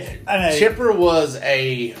 Yeah, I know. Chipper was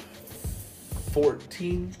a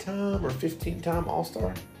 14-time or 15-time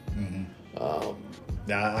All-Star. Mm-hmm.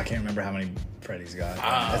 I can't remember how many Freddie's got.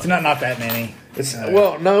 It's not that many.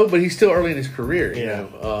 No, but he's still early in his career.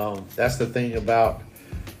 That's the thing about.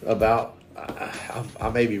 I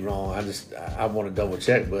may be wrong. I want to double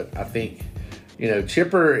check, but I think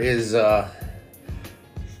Chipper is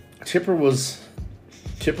Chipper was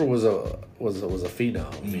a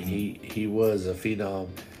phenom. I mean, he was a phenom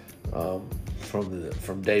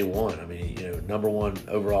from day one. I mean, number one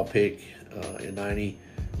overall pick in '90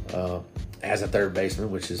 as a third baseman,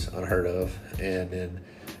 which is unheard of, and then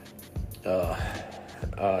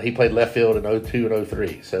he played left field in '02 and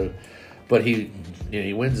 '03. So, but he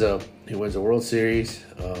wins a World Series.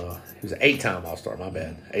 He was an 8-time All-Star. My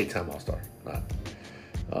bad, 8-time All-Star.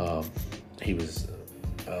 He was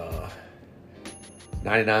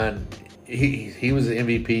 99. He was the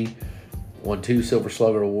MVP. Won 2 Silver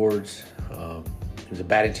Slugger awards. He was a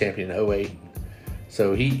batting champion in '08.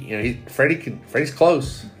 So Freddie's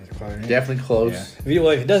close. Definitely close.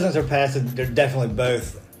 Yeah. If he doesn't surpass it, they're definitely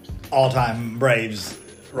both all-time Braves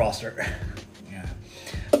roster. Yeah.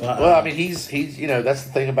 Well, I mean, he's that's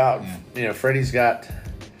the thing about Freddie's going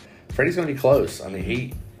to be close. I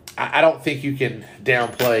mean, I don't think you can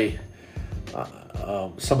downplay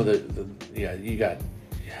some of the you got.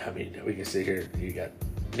 I mean, we can sit here. You got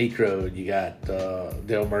Necro, you got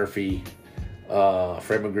Dale Murphy,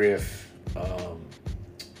 Fred McGriff.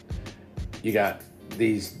 You got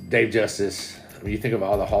these Dave Justice. I mean, you think of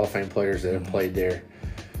all the Hall of Fame players that have played there.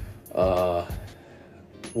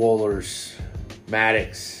 Wohlers,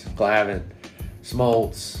 Maddox, Glavine,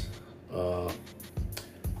 Smoltz,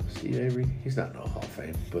 Steve Avery. He's not in the Hall of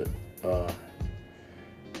Fame, but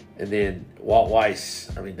and then Walt Weiss.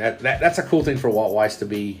 I mean, that's a cool thing for Walt Weiss to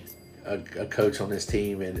be a coach on this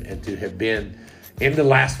team and to have been in the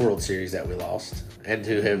last World Series that we lost, and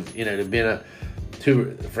to have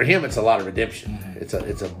for him it's a lot of redemption. It's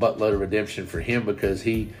a buttload of redemption for him because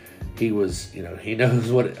he was he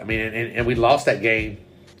knows what I mean, and we lost that game.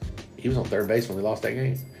 He was on third base when we lost that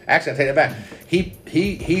game. Actually, I take that back. He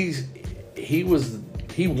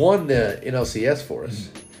won the NLCS for us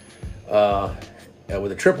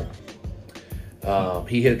with a triple.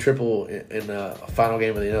 He hit a triple in the final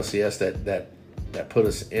game of the NLCS that put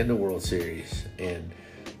us in the World Series, and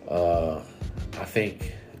I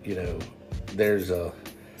think there's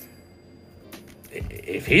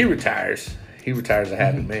if he retires a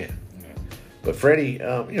happy man. But Freddie,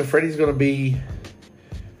 Freddie's going to be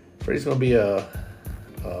a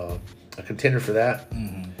contender for that.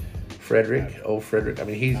 Old Frederick. I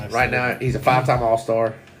mean, he's right now he's a 5-time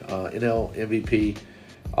All-Star, NL MVP,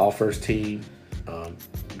 All First Team,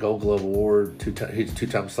 Gold Glove Award, he's a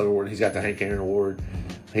 2-time Slugger Award. He's got the Hank Aaron Award.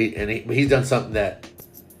 He's done something that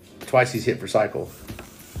twice he's hit for cycle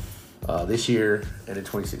this year and in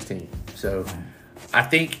 2016. So I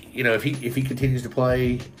think if he continues to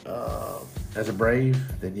play as a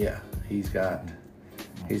Brave, then yeah, he's got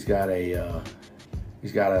a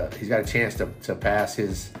chance to pass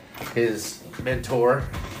his mentor.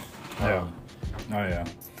 Oh yeah,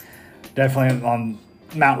 definitely on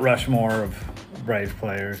Mount Rushmore of Braves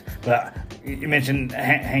players. But you mentioned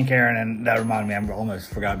Hank Aaron, and that reminded me. I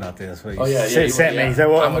almost forgot about this. Me.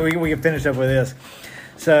 So we can finish up with this.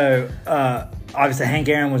 So obviously Hank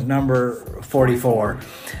Aaron was number 44.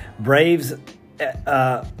 Braves,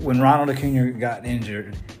 when Ronald Acuna got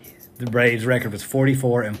injured, the Braves' record was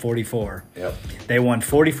 44-44. Yep. They won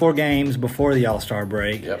 44 games before the All-Star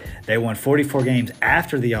break. Yep. They won 44 games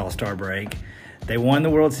after the All-Star break. They won the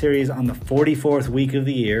World Series on the 44th week of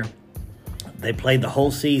the year. They played the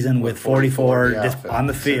whole season with 44 on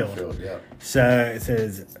the field. Yep. So it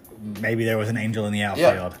says maybe there was an angel in the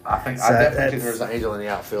outfield. I definitely think there's an angel in the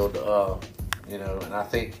outfield. And I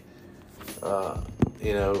think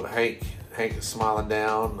Hank is smiling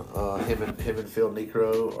down. Him and Phil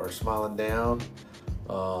Necro are smiling down,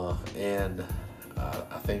 and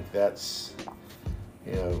I think that's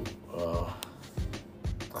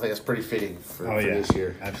I think that's pretty fitting for this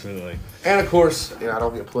year. Absolutely. And of course, I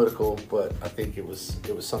don't get political, but I think it was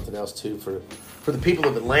something else too for the people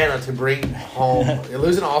of Atlanta to bring home.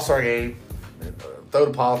 Losing an All-Star game, throw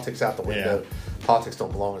the politics out the window. Yeah. Politics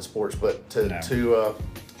don't belong in sports, but to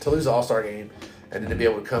lose an All-Star game and then to be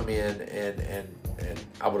able to come in and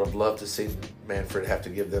I would have loved to see Manfred have to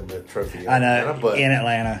give them the trophy. I know, in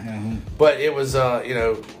Atlanta. Mm-hmm. But it was,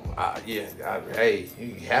 hey,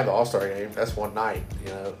 you have the All-Star game. That's one night,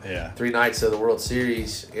 3 nights of the World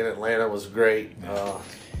Series in Atlanta was great.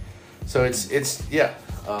 So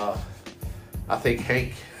I think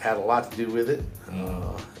Hank had a lot to do with it,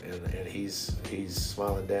 and he's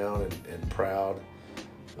smiling down and proud,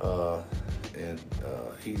 and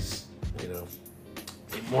he's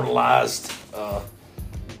immortalized,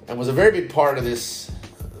 and was a very big part of this.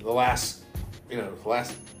 The last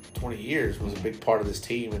 20 years was a big part of this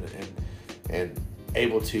team, and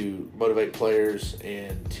able to motivate players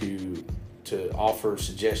and to offer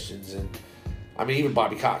suggestions. And I mean, even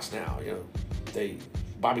Bobby Cox now,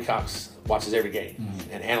 Bobby Cox watches every game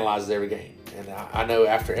and analyzes every game. And I know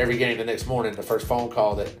after every game the next morning, the first phone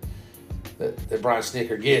call that that Brian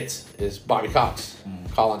Snicker gets is Bobby Cox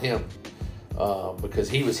calling him because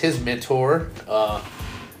he was his mentor,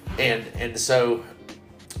 and so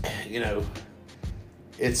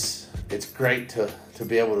it's great to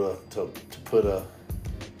be able to put a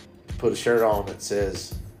shirt on that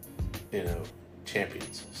says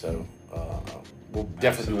champions. So we'll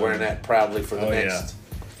definitely be wearing that proudly for the next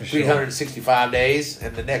 365 days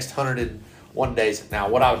and the next 101 days. Now,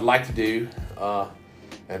 what I would like to do,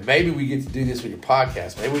 and maybe we get to do this with your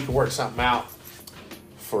podcast, maybe we can work something out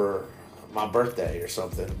for my birthday or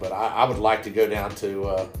something, but I would like to go down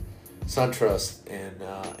to SunTrust in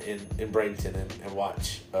Bradenton and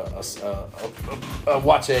watch a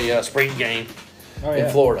spring game in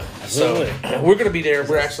Florida. Absolutely. So we're going to be there.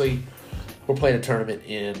 We're playing a tournament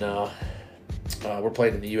we're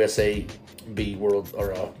playing in the USAB World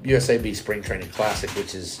or USAB Spring Training Classic,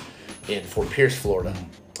 which is in Fort Pierce, Florida,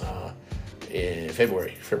 in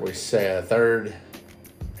February 3rd,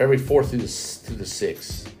 February 4th through the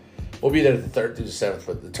 6th. We'll be there the 3rd through the 7th,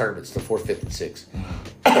 but the tournament's the 4th, 5th, and 6th.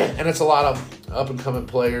 And it's a lot of up-and-coming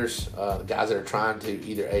players, guys that are trying to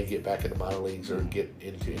either get back in the minor leagues or get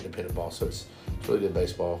into independent ball. So it's really good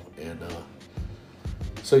baseball. And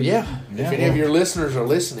if any of your listeners are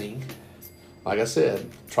listening, like I said,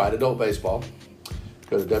 try adult baseball.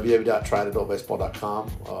 Go to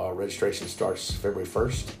www.tryadultbaseball.com. Registration starts February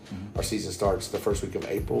 1st. Our season starts the first week of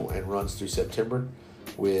April and runs through September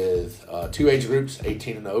with 2 age groups,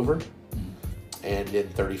 18 and over, and then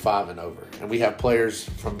 35 and over. And we have players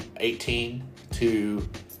from 18 to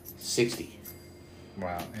 60.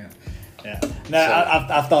 Wow, yeah. No,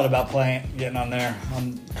 so, I've thought about getting on there.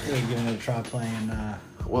 I'm really giving it a try playing.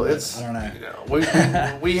 Well, I don't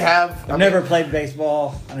know. We have. I've never played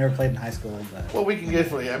baseball. I never played in high school. But. Well, we can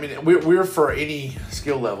definitely. I mean, we're for any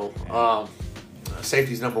skill level.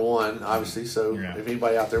 Safety's number one, obviously. So if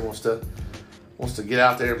anybody out there wants to get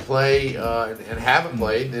out there and play and haven't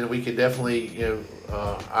played, then we could definitely.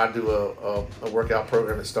 I do a workout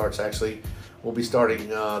program that starts actually. We'll be starting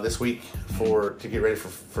this week to get ready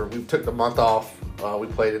for. We took the month off. We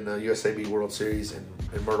played in the USAB World Series in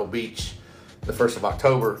Myrtle Beach. The 1st of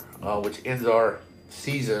October, which ends our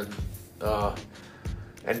season,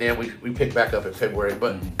 and then we pick back up in February.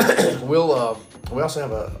 But we also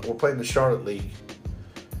we're playing the Charlotte League,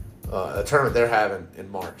 a tournament they're having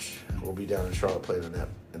in March. We'll be down in Charlotte playing in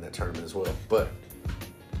that tournament as well. But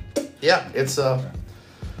yeah, it's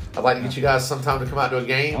I'd like to get you guys sometime to come out to a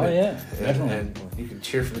game. And you can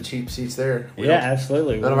cheer from the cheap seats there.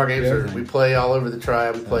 Absolutely. None of our games we play all over the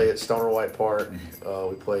Triad. We play at Stoner White Park.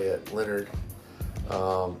 We play at Leonard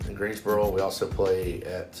in Greensboro. We also play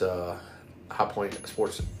at High Point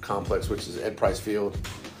Sports Complex, which is Ed Price Field.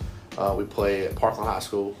 We play at Parkland High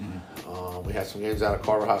School. We have some games out at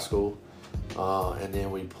Carver High School. And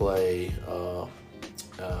then we play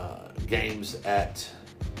games at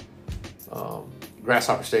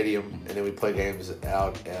Grasshopper Stadium, and then we play games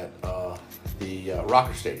out at the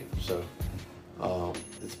Rocker Stadium. So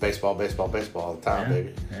it's baseball all the time,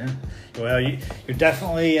 baby. Yeah. Well, you're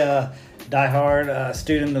definitely a diehard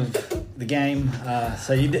student of the game.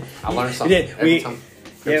 So you did. I learned something every time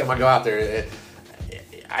I go out there.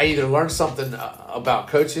 I either learn something about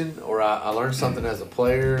coaching, or I learn something as a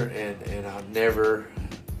player, and I never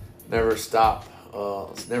stop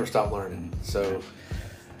learning. So.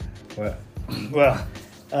 Well,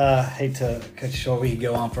 hate to cut you short. We could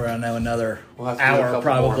go on for another hour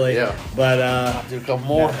probably. More. Yeah. But I'll do a couple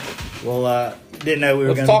more. Well, didn't know we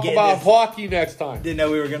were going to talk about hockey next time. Didn't know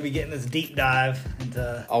we were going to be getting this deep dive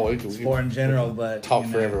into sport in general. But talk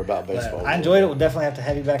forever about baseball. I enjoyed it. We'll definitely have to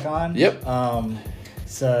have you back on. Yep.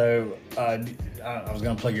 So I was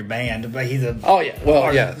going to plug your band, but he's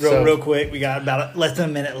real quick. We got about less than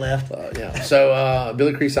a minute left. So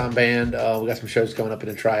Billy Creason Band. We got some shows coming up in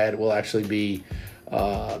the Triad. We'll actually be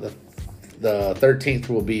the 13th.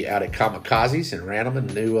 We'll be out at Kamikazes in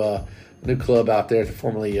Ranneman, new club out there,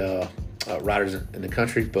 formerly Riders in the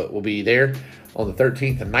Country. But we'll be there on the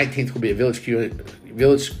 13th. The 19th will be at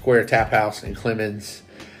Village Square Tap House in Clemens.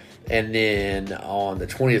 And then on the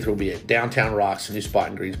 20th, we'll be at Downtown Rocks, a new spot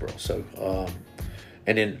in Greensboro. So,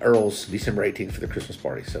 and then Earl's December 18th for the Christmas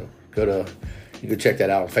party. So you can check that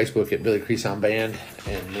out on Facebook at Billy Creason Band.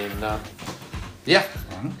 And then,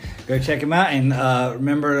 go check him out. And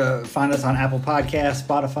remember to find us on Apple Podcasts,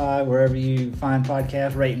 Spotify, wherever you find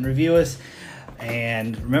podcasts. Rate and review us.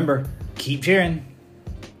 And remember, keep cheering.